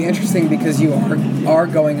 Well, it'll be interesting because you are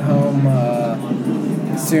going home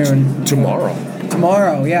soon.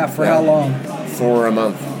 Tomorrow, yeah. For how long? For a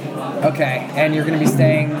month. Okay, and you're going to be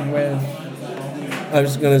staying with? I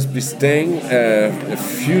was going to be staying a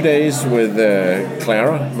few days with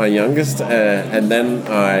Clara, my youngest, and then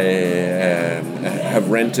I have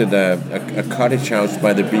rented a cottage house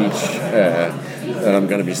by the beach that I'm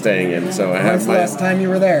going to be staying in. So When's the last time you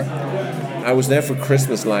were there? I was there for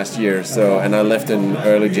Christmas last year, and I left in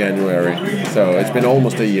early January. So it's been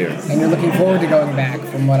almost a year. And you're looking forward to going back,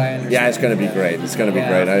 from what I understand. Yeah, it's going to be great. It's going to be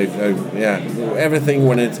great.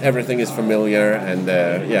 Everything is familiar, and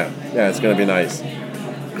it's going to be nice.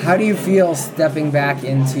 How do you feel stepping back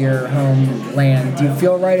into your homeland? Do you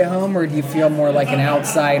feel right at home, or do you feel more like an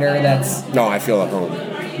outsider that's... No, I feel at home.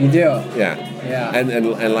 You do? Yeah. Yeah.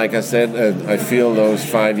 And like I said, I feel those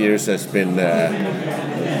 5 years has been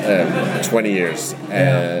 20 years.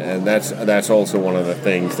 And that's also one of the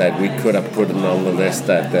things that we could have put on the list,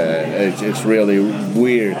 that it's really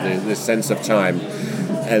weird, the sense of time.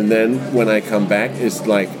 And then when I come back, it's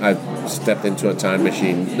like I've stepped into a time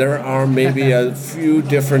machine. There are maybe a few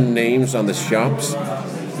different names on the shops.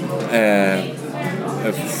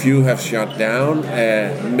 A few have shut down.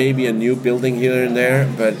 Maybe a new building here and there,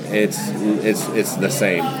 but it's the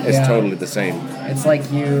same. It's totally the same. It's like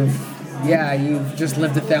you've just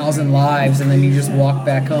lived 1,000 lives, and then you just walk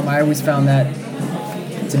back home. I always found that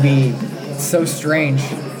to be so strange.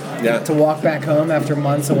 Yeah. To walk back home after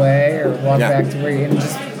months away, or walk back to where you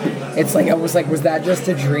it's like I was like, was that just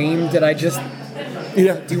a dream? Did I just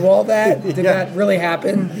do all that? Did that really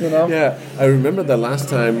happen? You know? Yeah. I remember the last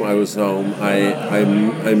time I was home, I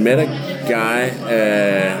met a guy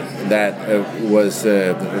that was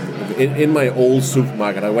in my old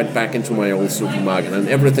supermarket. I went back into my old supermarket, and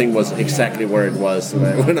everything was exactly where it was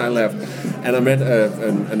when I left. And I met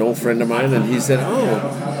an old friend of mine, and he said,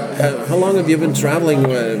 how long have you been traveling?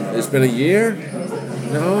 It's been a year?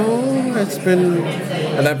 No, it's been...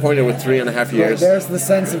 At that point, it was 3.5 years. Right, there's the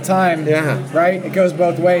sense of time. Yeah. Right? It goes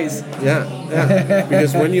both ways. Yeah.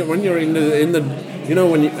 Because when you're in the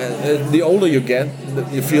when you the older you get,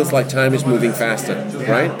 it feels like time is moving faster,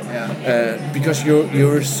 right? Because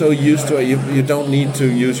you're so used to it. You don't need to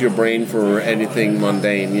use your brain for anything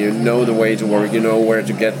mundane. You know the way to work. You know where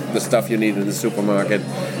to get the stuff you need in the supermarket.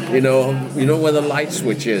 You know where the light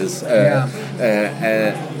switch is.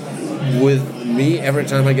 With me, every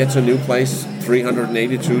time I get to a new place,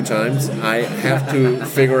 382 times, I have to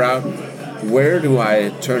figure out, where do I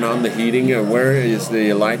turn on the heating? Where is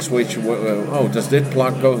the light switch? Does this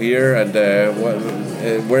plug go here? And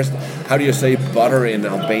how do you say butter in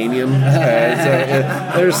Albanian?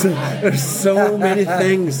 There's so many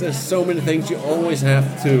things. There's so many things you always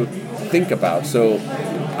have to think about. So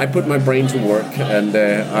I put my brain to work, and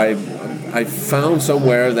I found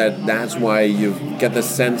somewhere that's why you get the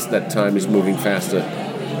sense that time is moving faster.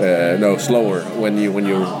 Slower when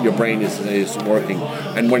your brain is working,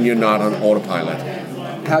 and when you're not on autopilot.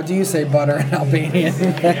 How do you say butter in Albanian?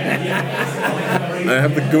 I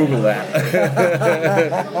have to Google that.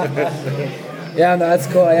 Yeah, no, that's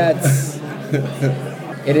cool. Yeah,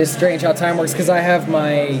 it is strange how time works, because I have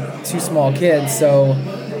my 2 small kids, so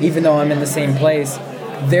even though I'm in the same place,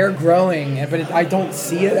 they're growing, but I don't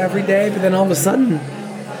see it every day. But then all of a sudden,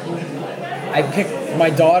 I pick my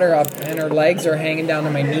daughter up and her legs are hanging down to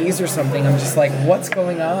my knees or something. I'm just like, what's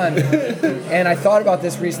going on? And I thought about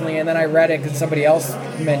this recently, and then I read it because somebody else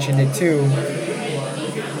mentioned it too.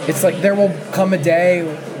 It's like there will come a day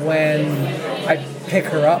when I pick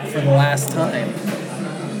her up for the last time.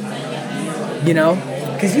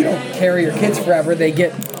 Because you don't carry your kids forever. They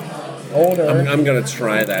get older. I'm going to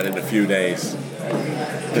try that in a few days.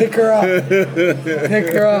 Pick her up.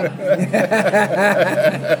 Pick her up.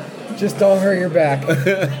 Just don't hurt your back. My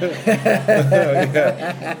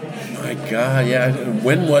God, yeah.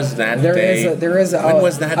 When was that There day? is a when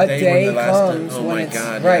was that a day? day when the last comes time? when my it's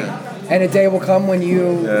God, right, yeah. and a day will come when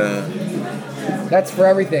you. That's for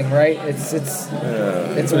everything, right? It's a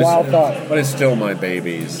wild thought. But it's still my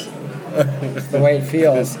babies. It's the way it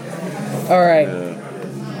feels. All right.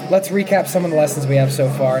 Let's recap some of the lessons we have so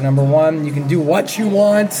far. Number 1, you can do what you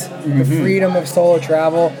want. The freedom of solo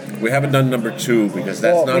travel. We haven't done number 2 because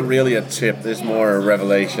that's not really a tip. There's more a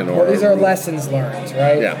revelation. These are lessons learned,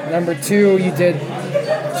 right? Yeah. Number 2, you did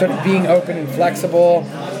sort of being open and flexible.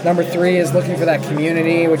 Number 3 is looking for that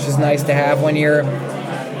community, which is nice to have when you're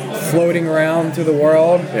floating around through the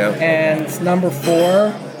world. Yeah. And number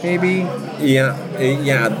 4, maybe. Yeah.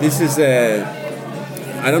 This is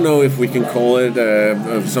I don't know if we can call it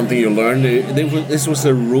something you learned. This was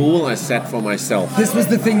a rule I set for myself. This was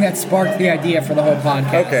the thing that sparked the idea for the whole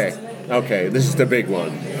podcast. Okay. This is the big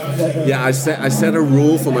one. Yeah, I set a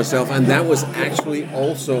rule for myself, and that was actually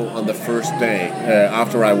also on the first day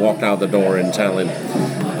after I walked out the door in Tallinn.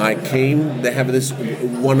 I came. They have this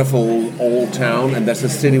wonderful old town, and there's a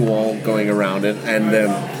city wall going around it, and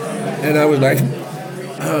I was like,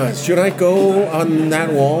 should I go on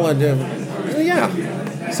that wall? And yeah.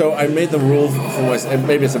 So I made the rule for myself,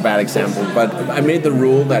 maybe it's a bad example, but I made the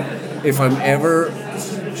rule that if I'm ever,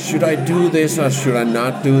 should I do this or should I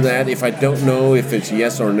not do that? If I don't know if it's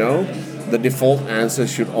yes or no, the default answer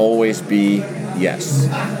should always be yes.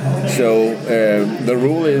 So the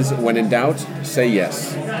rule is, when in doubt, say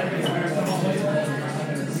yes.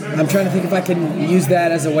 I'm trying to think if I can use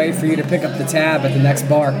that as a way for you to pick up the tab at the next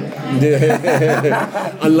bar.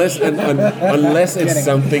 unless it's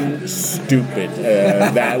something stupid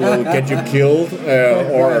that will get you killed,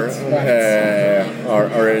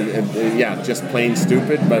 just plain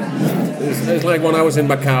stupid. But it's like when I was in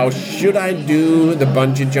Macau. Should I do the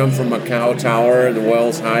bungee jump from Macau Tower, the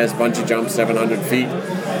world's highest bungee jump, 700 feet?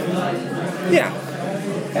 Yeah.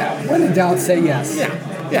 When in doubt, say yes. Yeah.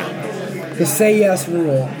 The say yes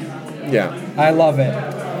rule. Yeah. I love it.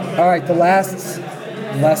 All right, the last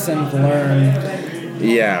lesson learned.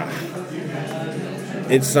 Yeah.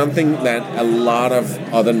 It's something that a lot of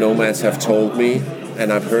other nomads have told me,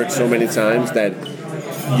 and I've heard so many times, that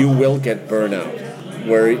you will get burnout,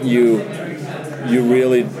 where you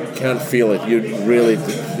really can't feel it. You really,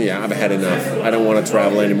 I've had enough. I don't want to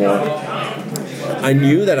travel anymore. I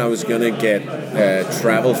knew that I was going to get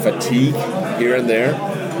travel fatigue here and there,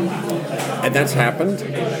 and that's happened.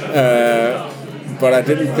 But I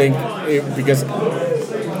didn't think because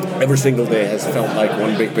every single day has felt like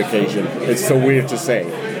one big vacation. It's so weird to say.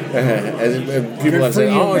 People are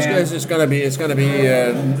saying, "Oh, it's gonna be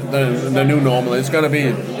the new normal. It's gonna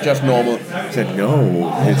be just normal." I said,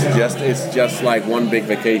 "No, it's just like one big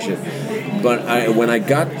vacation." But when I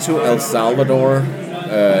got to El Salvador,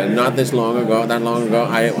 not that long ago,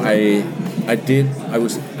 I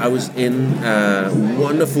was in a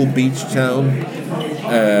wonderful beach town.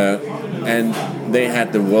 and they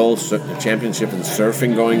had the World Championship in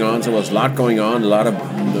surfing going on, so there was a lot going on, a lot of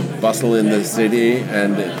bustle in the city,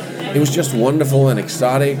 and it was just wonderful and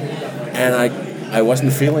exotic, and I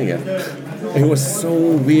wasn't feeling it. It was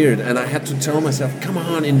so weird, and I had to tell myself, come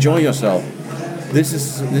on, enjoy yourself. This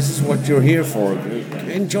is what you're here for.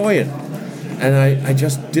 Enjoy it. And I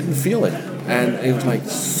just didn't feel it, and it was like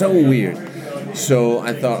so weird. So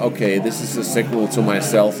I thought, okay, this is a signal to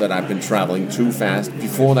myself that I've been traveling too fast.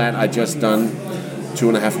 Before that, I just done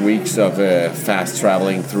 2.5 weeks of fast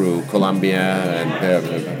traveling through Colombia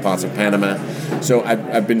and parts of Panama. So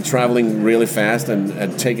I've been traveling really fast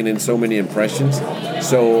and taken in so many impressions.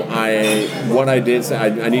 So what I did is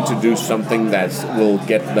I need to do something that will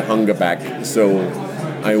get the hunger back. So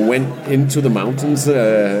I went into the mountains.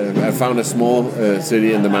 I found a small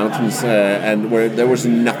city in the mountains, and where there was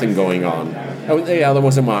nothing going on. Yeah, there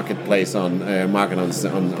was a marketplace on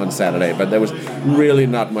Saturday, but there was really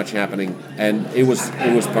not much happening, and it was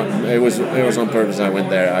on purpose. I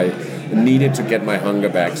went there. I needed to get my hunger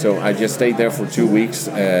back, so I just stayed there for 2 weeks,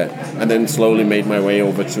 and then slowly made my way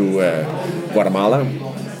over to Guatemala.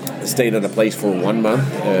 Stayed at a place for 1 month,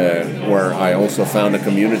 where I also found a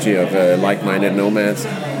community of like-minded nomads,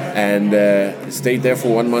 and stayed there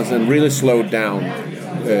for 1 month and really slowed down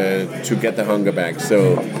to get the hunger back.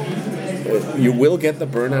 So. You will get the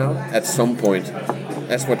burnout at some point.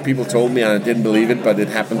 That's what people told me, and I didn't believe it, but it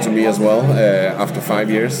happened to me as well after 5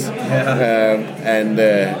 years. And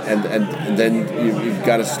then you've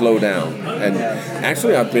got to slow down. And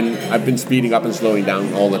actually, I've been speeding up and slowing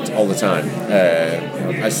down all the time.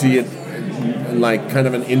 I see it like kind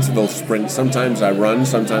of an interval sprint. Sometimes I run,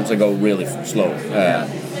 sometimes I go really slow.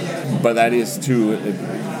 But that is to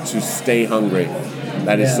stay hungry.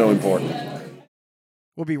 That is so important.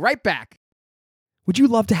 We'll be right back. Would you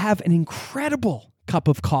love to have an incredible cup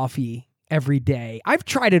of coffee every day? I've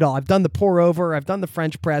tried it all. I've done the pour over, I've done the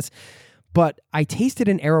French press, but I tasted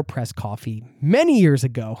an AeroPress coffee many years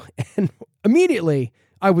ago, and immediately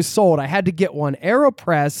I was sold. I had to get one.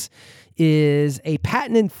 AeroPress is a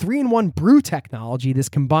patented 3-in-1 brew technology. This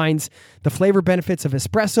combines the flavor benefits of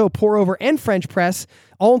espresso, pour over, and French press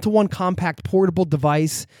all into one compact portable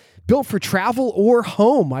device built for travel or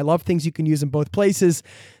home. I love things you can use in both places.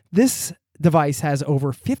 This device has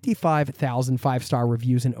over 55,000 5-star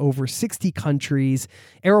reviews in over 60 countries.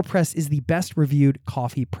 AeroPress is the best reviewed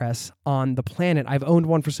coffee press on the planet. I've owned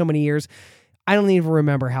one for so many years, I don't even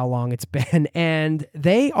remember how long it's been. And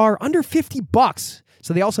they are under $50.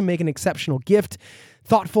 So they also make an exceptional gift.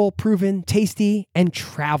 Thoughtful, proven, tasty, and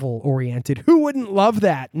travel-oriented. Who wouldn't love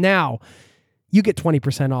that? Now, you get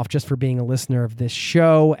 20% off just for being a listener of this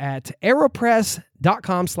show at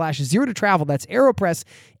aeropress.com/zero to travel. That's AeroPress,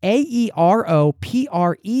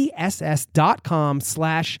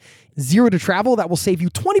 AeroPress.com/zero to travel. That will save you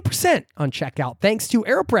 20% on checkout. Thanks to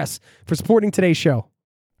AeroPress for supporting today's show.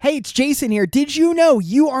 Hey, it's Jason here. Did you know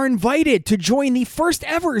you are invited to join the first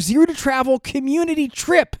ever Zero to Travel community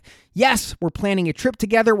trip? Yes, we're planning a trip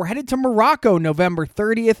together. We're headed to Morocco November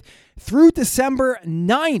 30th through December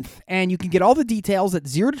 9th. And you can get all the details at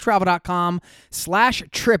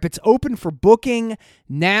zerototravel.com/trip. It's open for booking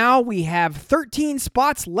now. We have 13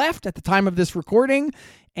 spots left at the time of this recording,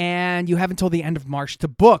 and you have until the end of March to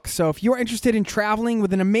book. So if you're interested in traveling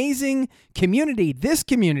with an amazing community, this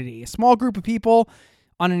community, a small group of people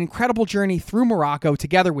on an incredible journey through Morocco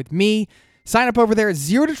together with me, sign up over there at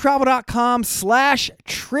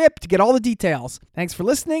zerototravel.com/trip to get all the details. Thanks for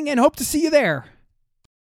listening and hope to see you there.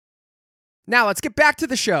 Now let's get back to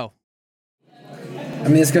the show. I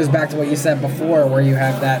mean, this goes back to what you said before, where you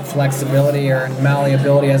have that flexibility or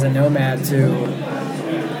malleability as a nomad to,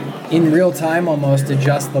 in real time almost,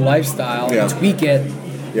 adjust the lifestyle and tweak it.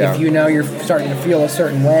 Yeah. If you know you're starting to feel a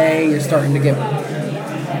certain way, you're starting to get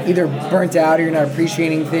either burnt out or you're not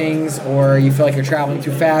appreciating things, or you feel like you're traveling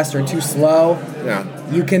too fast or too slow,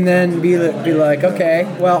 you can then be like, okay,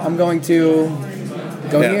 well, I'm going to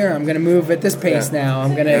go here. I'm going to move at this pace now.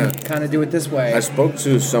 I'm going to kind of do it this way. I spoke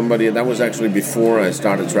to somebody, that was actually before I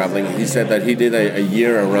started traveling. He said that he did a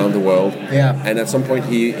year around the world. Yeah. And at some point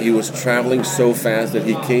he was traveling so fast that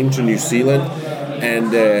he came to New Zealand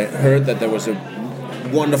and heard that there was a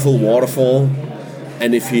wonderful waterfall.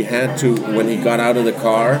 And if he had to, when he got out of the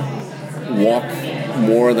car, walk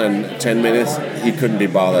more than 10 minutes, he couldn't be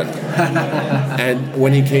bothered. And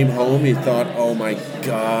when he came home, he thought, oh my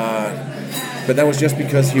God. But that was just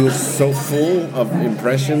because he was so full of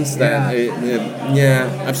impressions that,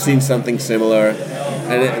 I've seen something similar.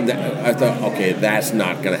 And I thought, okay, that's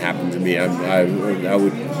not going to happen to me. I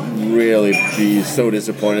would really be so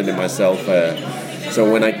disappointed in myself.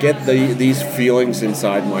 So when I get these feelings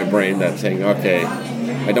inside my brain that's saying, okay,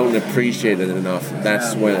 I don't appreciate it enough.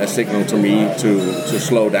 That's when a signal to me to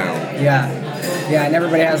slow down. Yeah, and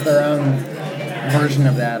everybody has their own version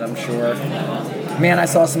of that, I'm sure. Man, I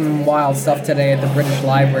saw some wild stuff today at the British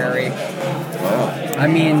Library. Wow. I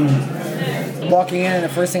mean, walking in, the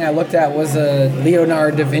first thing I looked at was a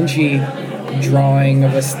Leonardo da Vinci drawing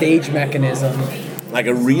of a stage mechanism. Like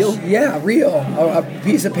a reel? Yeah, real. A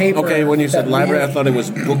piece of paper. Okay, when you said that library, I thought it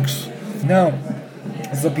was books. No.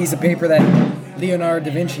 It's a piece of paper that Leonardo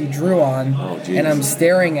da Vinci drew on, geez. and I'm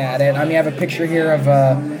staring at it. I mean, I have a picture here of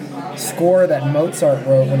a score that Mozart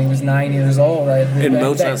wrote when he was 9 years old. In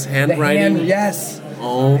Mozart's handwriting? Yes.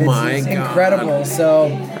 Oh my It's God. incredible. So,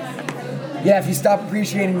 yeah, if you stop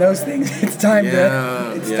appreciating those things, it's time to.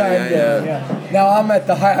 Now I'm at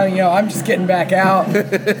the high. I'm just getting back out for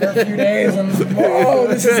a few days, and whoa,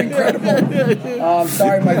 this is incredible. I'm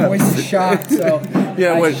sorry, my voice is shocked. So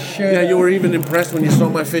you were even impressed when you saw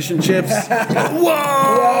my fish and chips.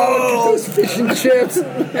 Whoa! Whoa, those fish and chips,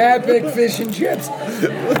 epic fish and chips.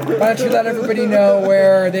 Why don't you let everybody know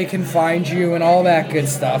where they can find you and all that good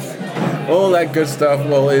stuff? All that good stuff.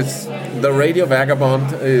 Well, it's the Radio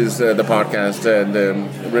Vagabond is the podcast, and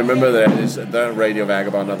remember that it's the Radio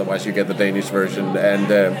Vagabond. Otherwise, you get the Danish version,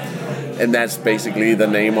 and that's basically the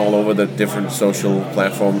name all over the different social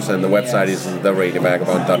platforms. And the website is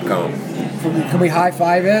theradiovagabond.com. Can we high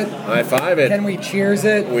five it? High five it. Can we cheers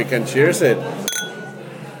it? We can cheers it.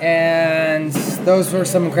 And those were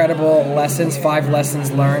some incredible lessons. 5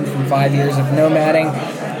 lessons learned from 5 years of nomading.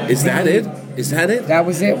 Is that it? Is that it? That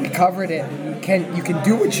was it. We covered it. You can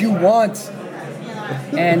do what you want,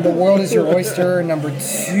 and the world is your oyster. Number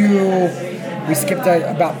 2, we skipped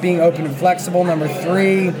about being open and flexible. Number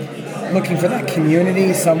 3, looking for that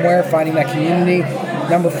community somewhere, finding that community.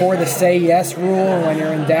 Number 4, the say yes rule. When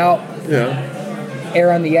you're in doubt,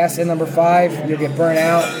 err on the yes. And number 5, you'll get burnt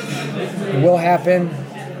out. It will happen.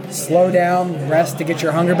 Slow down, rest to get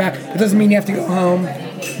your hunger back. It doesn't mean you have to go home.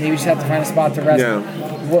 Maybe you just have to find a spot to rest. Yeah.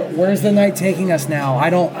 Where's the night taking us now? I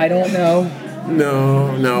don't know.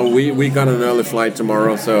 No. We got an early flight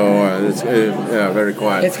tomorrow, so it's very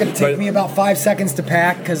quiet. It's going to take me about 5 seconds to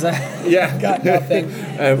pack because I got nothing.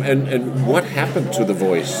 And what happened to the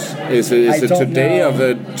voice? Is it today know. of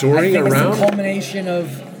the touring I think around? It's a culmination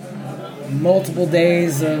of multiple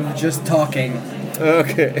days of just talking.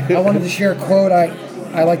 Okay. I wanted to share a quote.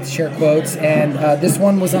 I like to share quotes, and this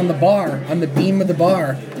one was on the bar, on the beam of the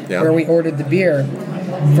bar, where we ordered the beer,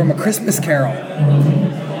 from A Christmas Carol.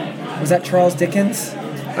 Was that Charles Dickens?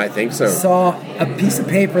 I think so. Saw a piece of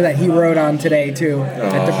paper that he wrote on today, too,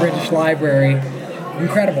 at the British Library.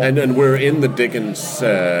 Incredible. And we're in the Dickens,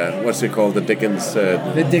 what's it called? The Dickens...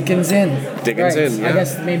 the Dickens Inn. Dickens Inn, yeah. I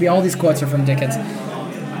guess maybe all these quotes are from Dickens.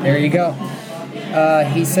 There you go.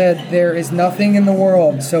 He said, "There is nothing in the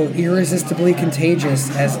world so irresistibly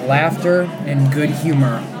contagious as laughter and good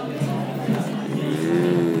humor."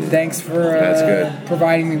 Thanks for That's good.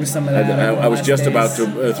 providing me with some of that. I was just about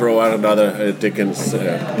to throw out another Dickens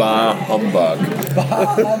bah humbug.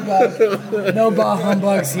 Bah humbug. No bah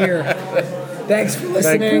humbugs here. Thanks for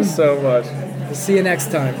listening. Thank you so much. We'll see you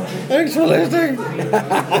next time. Thanks for listening.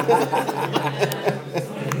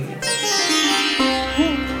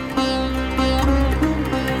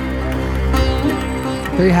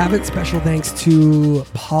 There you have it. Special thanks to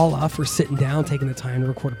Paula for sitting down, taking the time to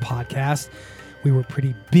record a podcast. We were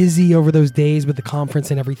pretty busy over those days with the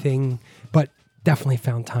conference and everything, but definitely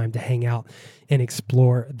found time to hang out and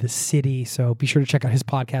explore the city. So be sure to check out his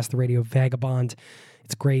podcast, The Radio Vagabond.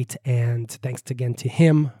 It's great. And thanks again to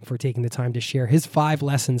him for taking the time to share his 5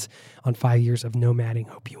 lessons on 5 years of nomading.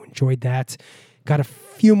 Hope you enjoyed that. Got a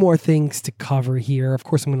few more things to cover here. Of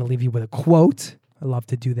course, I'm going to leave you with a quote. I love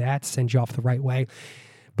to do that, send you off the right way.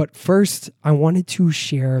 But first, I wanted to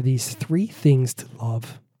share these 3 things to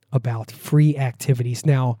love about free activities.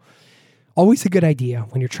 Now, always a good idea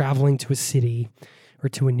when you're traveling to a city or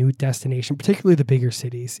to a new destination, particularly the bigger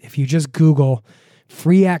cities. If you just Google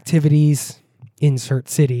free activities, insert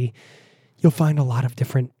city, you'll find a lot of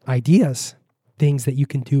different ideas, things that you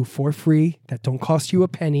can do for free that don't cost you a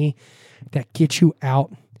penny, that get you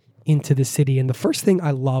out into the city. And the first thing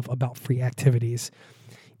I love about free activities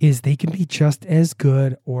is they can be just as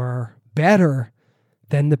good or better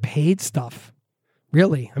than the paid stuff.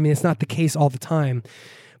 Really. I mean, it's not the case all the time,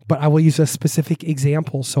 but I will use a specific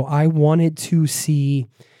example. So I wanted to see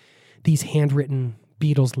these handwritten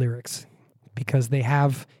Beatles lyrics because they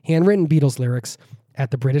have handwritten Beatles lyrics at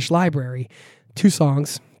the British Library. 2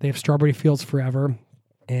 songs. They have Strawberry Fields Forever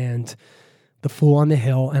and The Fool on the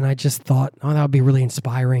Hill. And I just thought, that would be really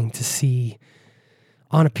inspiring to see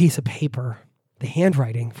on a piece of paper the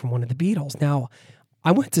handwriting from one of the Beatles. Now,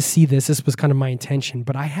 I went to see this. This was kind of my intention,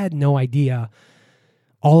 but I had no idea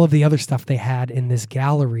all of the other stuff they had in this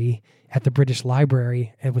gallery at the British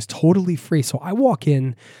Library. It was totally free. So I walk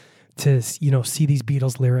in to, see these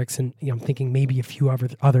Beatles lyrics, and I'm thinking maybe a few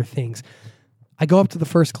other things. I go up to the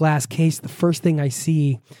first glass case. The first thing I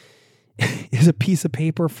see is a piece of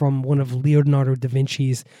paper from one of Leonardo da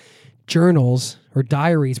Vinci's journals or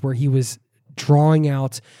diaries where he was drawing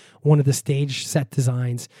out one of the stage set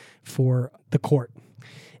designs for the court.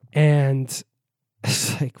 And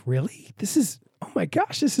it's like, really? Oh my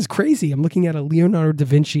gosh, this is crazy. I'm looking at a Leonardo da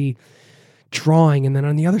Vinci drawing, and then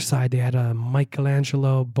on the other side, they had a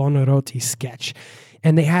Michelangelo Buonarroti sketch.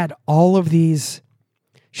 And they had all of these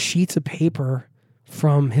sheets of paper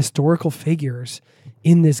from historical figures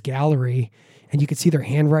in this gallery, and you could see their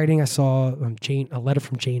handwriting. I saw a letter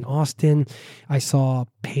from Jane Austen. I saw a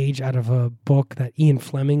page out of a book that Ian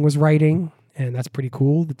Fleming was writing, and that's pretty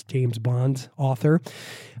cool. The James Bond author.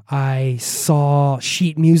 I saw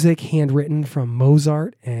sheet music handwritten from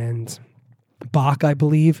Mozart and Bach, I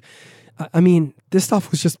believe. I mean, this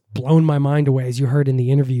stuff was just blowing my mind away, as you heard in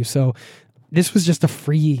the interview. So this was just a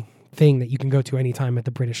free thing that you can go to anytime at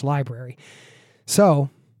the British Library. So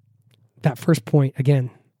that first point,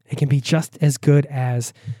 again, it can be just as good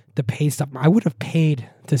as the paid stuff. I would have paid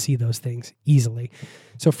to see those things easily.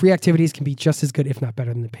 So free activities can be just as good, if not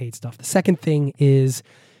better, than the paid stuff. The second thing is,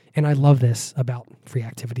 and I love this about free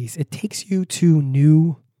activities, it takes you to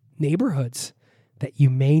new neighborhoods that you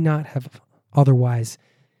may not have otherwise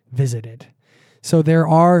visited. So there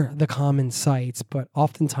are the common sites, but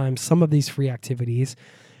oftentimes some of these free activities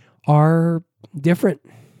are different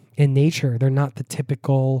in nature. They're not the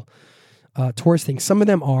typical tourist things. Some of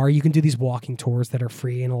them are. You can do these walking tours that are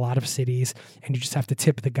free in a lot of cities, and you just have to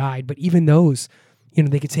tip the guide. But even those,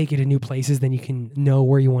 they could take you to new places. Then you can know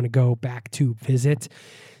where you want to go back to visit.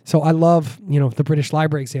 So I love, the British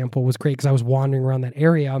Library example was great because I was wandering around that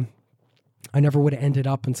area. I never would have ended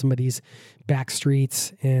up in some of these back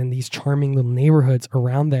streets and these charming little neighborhoods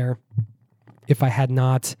around there if I had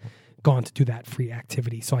not gone to do that free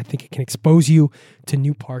activity. So I think it can expose you to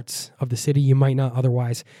new parts of the city you might not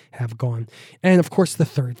otherwise have gone. And of course, the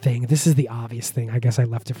third thing, this is the obvious thing. I guess I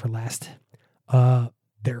left it for last.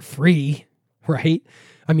 They're free, right?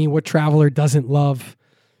 I mean, what traveler doesn't love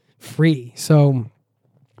free? So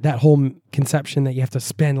that whole conception that you have to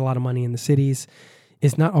spend a lot of money in the cities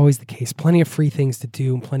is not always the case. Plenty of free things to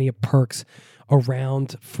do, plenty of perks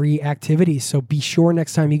around free activities. So be sure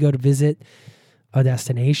next time you go to visit a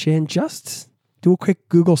destination, just do a quick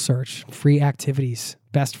Google search, free activities,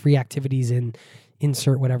 best free activities in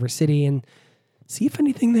insert whatever city, and see if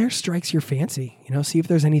anything there strikes your fancy. See if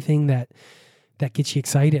there's anything that gets you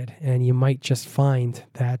excited, and you might just find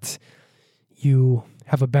that you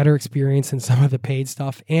have a better experience than some of the paid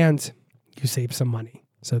stuff and you save some money.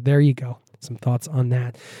 So there you go. Some thoughts on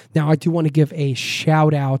that. Now, I do want to give a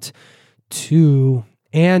shout out to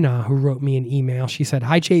Anna, who wrote me an email. She said,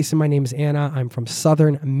 "Hi, Jason. My name is Anna. I'm from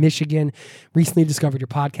Southern Michigan. Recently discovered your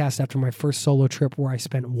podcast after my first solo trip where I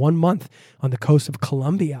spent 1 month on the coast of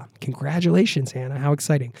Colombia. Congratulations, Anna. How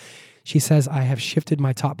exciting." She says, "I have shifted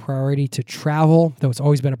my top priority to travel, though it's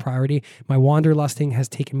always been a priority. My wanderlusting has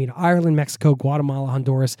taken me to Ireland, Mexico, Guatemala,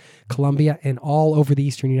 Honduras, Colombia, and all over the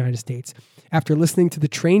eastern United States. After listening to the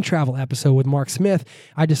train travel episode with Mark Smith,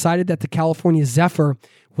 I decided that the California Zephyr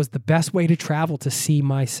was the best way to travel to see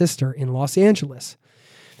my sister in Los Angeles."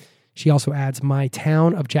 She also adds, "My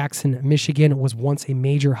town of Jackson, Michigan was once a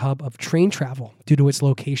major hub of train travel due to its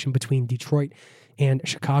location between Detroit and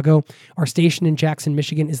Chicago. Our station in Jackson,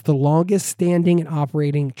 Michigan is the longest standing and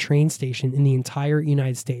operating train station in the entire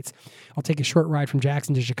United States. I'll take a short ride from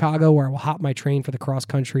Jackson to Chicago, where I will hop my train for the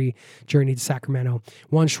cross-country journey to Sacramento.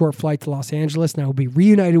 One short flight to Los Angeles, and I will be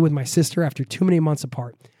reunited with my sister after too many months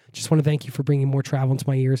apart. Just want to thank you for bringing more travel into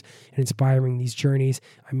my ears and inspiring these journeys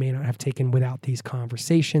I may not have taken without these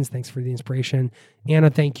conversations. Thanks for the inspiration." Anna,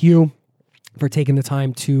 thank you for taking the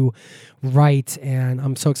time to write, and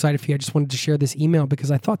I'm so excited for you. I just wanted to share this email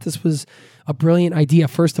because I thought this was a brilliant idea.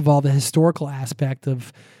 First of all, the historical aspect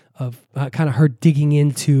of kind of her digging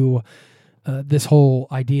into this whole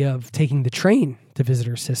idea of taking the train to visit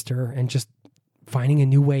her sister and just finding a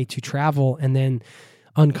new way to travel, and then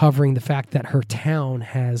uncovering the fact that her town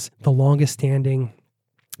has the longest standing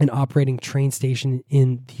and operating train station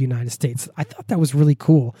in the United States. I thought that was really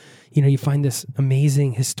cool. You find this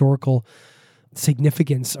amazing historical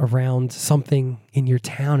significance around something in your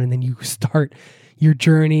town, and then you start your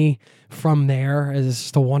journey from there. It's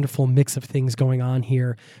just a wonderful mix of things going on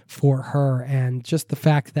here for her, and just the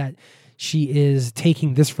fact that she is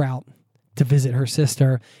taking this route to visit her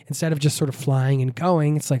sister instead of just sort of flying and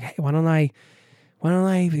going. It's like, hey, why don't I why don't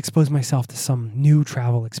I expose myself to some new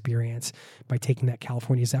travel experience by taking that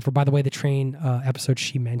California Zephyr? By the way, the train episode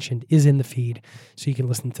she mentioned is in the feed, so you can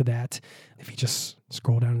listen to that if you just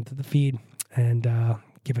scroll down into the feed and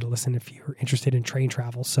give it a listen if you're interested in train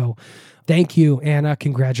travel. So thank you, Anna.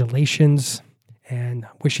 Congratulations, and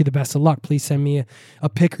wish you the best of luck. Please send me a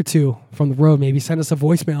pic or two from the road. Maybe send us a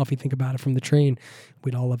voicemail if you think about it from the train.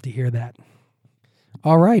 We'd all love to hear that.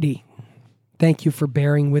 All righty. Thank you for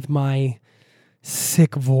bearing with my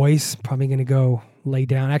sick voice. Probably going to go lay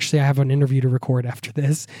down. Actually, I have an interview to record after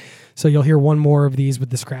this, so you'll hear one more of these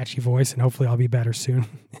with the scratchy voice, and hopefully I'll be better soon.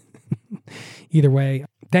 Either way,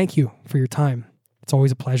 thank you for your time. It's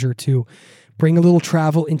always a pleasure to bring a little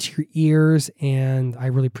travel into your ears, and I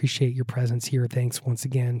really appreciate your presence here. Thanks once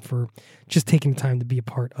again for just taking the time to be a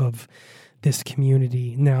part of this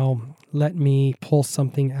community. Now, let me pull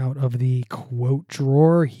something out of the quote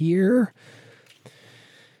drawer here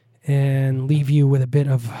and leave you with a bit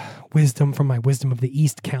of wisdom from my Wisdom of the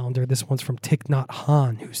East calendar. This one's from Thich Nhat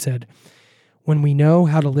Hanh, who said, "When we know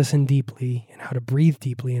how to listen deeply and how to breathe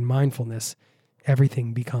deeply in mindfulness,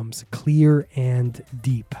 everything becomes clear and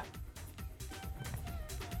deep."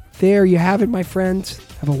 There you have it, my friends.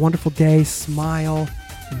 Have a wonderful day. Smile.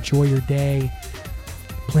 Enjoy your day.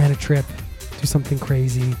 Plan a trip. Do something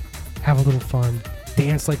crazy. Have a little fun.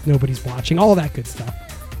 Dance like nobody's watching. All that good stuff.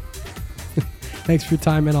 Thanks for your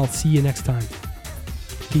time, and I'll see you next time.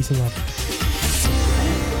 Peace and love.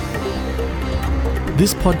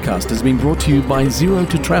 This podcast has been brought to you by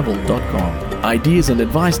ZeroToTravel.com. Ideas and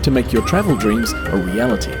advice to make your travel dreams a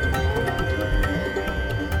reality.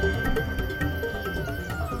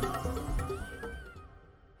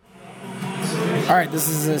 All right, this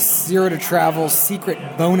is a Zero to Travel secret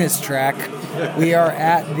bonus track. We are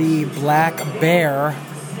at the Black Bear,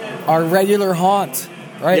 our regular haunt,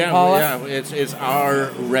 right, Paula? Yeah, it's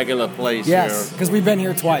our regular place Yes, here. because we've been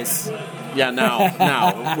here twice. Yeah,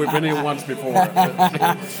 now. We've been here once before.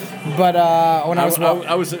 But when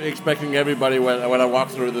I was expecting everybody when I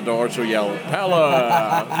walked through the door to yell,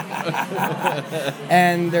 "Pella!"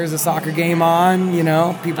 and there's a soccer game on,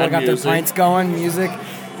 people And got music. their pints going, music.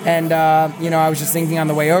 And, I was just thinking on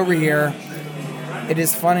the way over here, it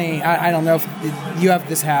is funny. I don't know if you have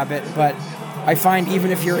this habit, but I find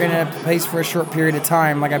even if you're in a place for a short period of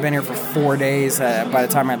time, like I've been here for 4 days by the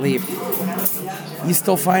time I leave, you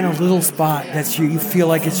still find a little spot that's you feel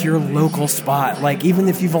like it's your local spot. Like even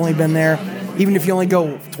if you've only been there, even if you only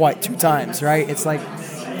go 2 times, right? It's like,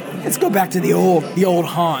 let's go back to the old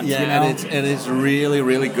haunt. Yeah, and it's really,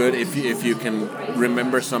 really good if you can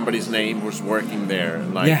remember somebody's name who's working there.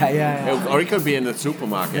 Like, Yeah. Or it could be in the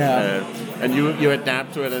supermarket. Yeah. And you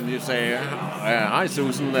adapt to it, and you say, "Hi,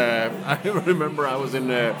 Susan. I remember I was in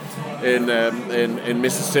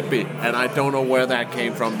Mississippi, and I don't know where that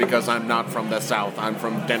came from because I'm not from the South. I'm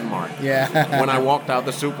from Denmark." Yeah. When I walked out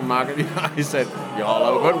the supermarket, I said, "Y'all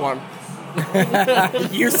have a good one."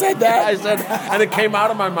 You said that? I said, and it came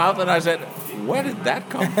out of my mouth, and I said, "Where did that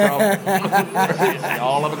come from?"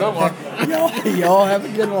 Y'all have a good one. Y'all have a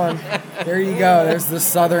good one. There you go. There's the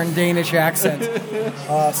Southern Danish accent.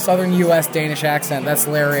 Southern U.S. Danish accent. That's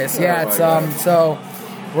hilarious. Yeah, it's so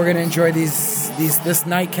we're gonna enjoy this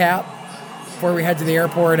nightcap before we head to the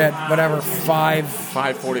airport at whatever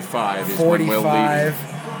 5:45 is when we'll leave.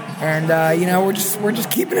 And we're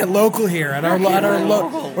just keeping it local here at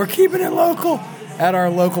we're keeping it local at our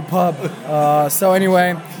local pub. So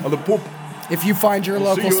anyway, The poop. if you find your See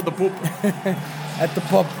local you at the poop. at the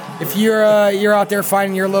pub, if you're out there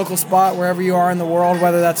finding your local spot wherever you are in the world,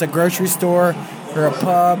 whether that's a grocery store or a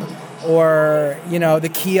pub or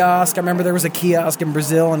the kiosk. I remember there was a kiosk in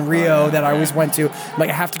Brazil and Rio that I always went to.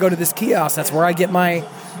 Like, I have to go to this kiosk. That's where I get my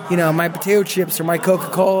my potato chips or my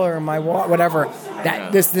Coca-Cola or my whatever.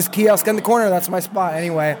 This kiosk in the corner, that's my spot.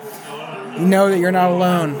 Anyway, you know that you're not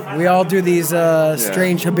alone. We all do these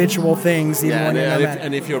strange habitual things. Even when you're not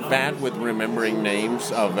And if you're bad with remembering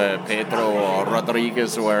names of Pedro or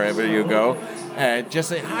Rodriguez or wherever you go, just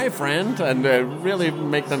say, "Hi, friend," and really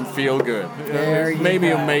make them feel good. There you Maybe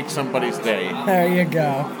go. you'll make somebody's day. There you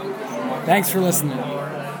go. Thanks for listening.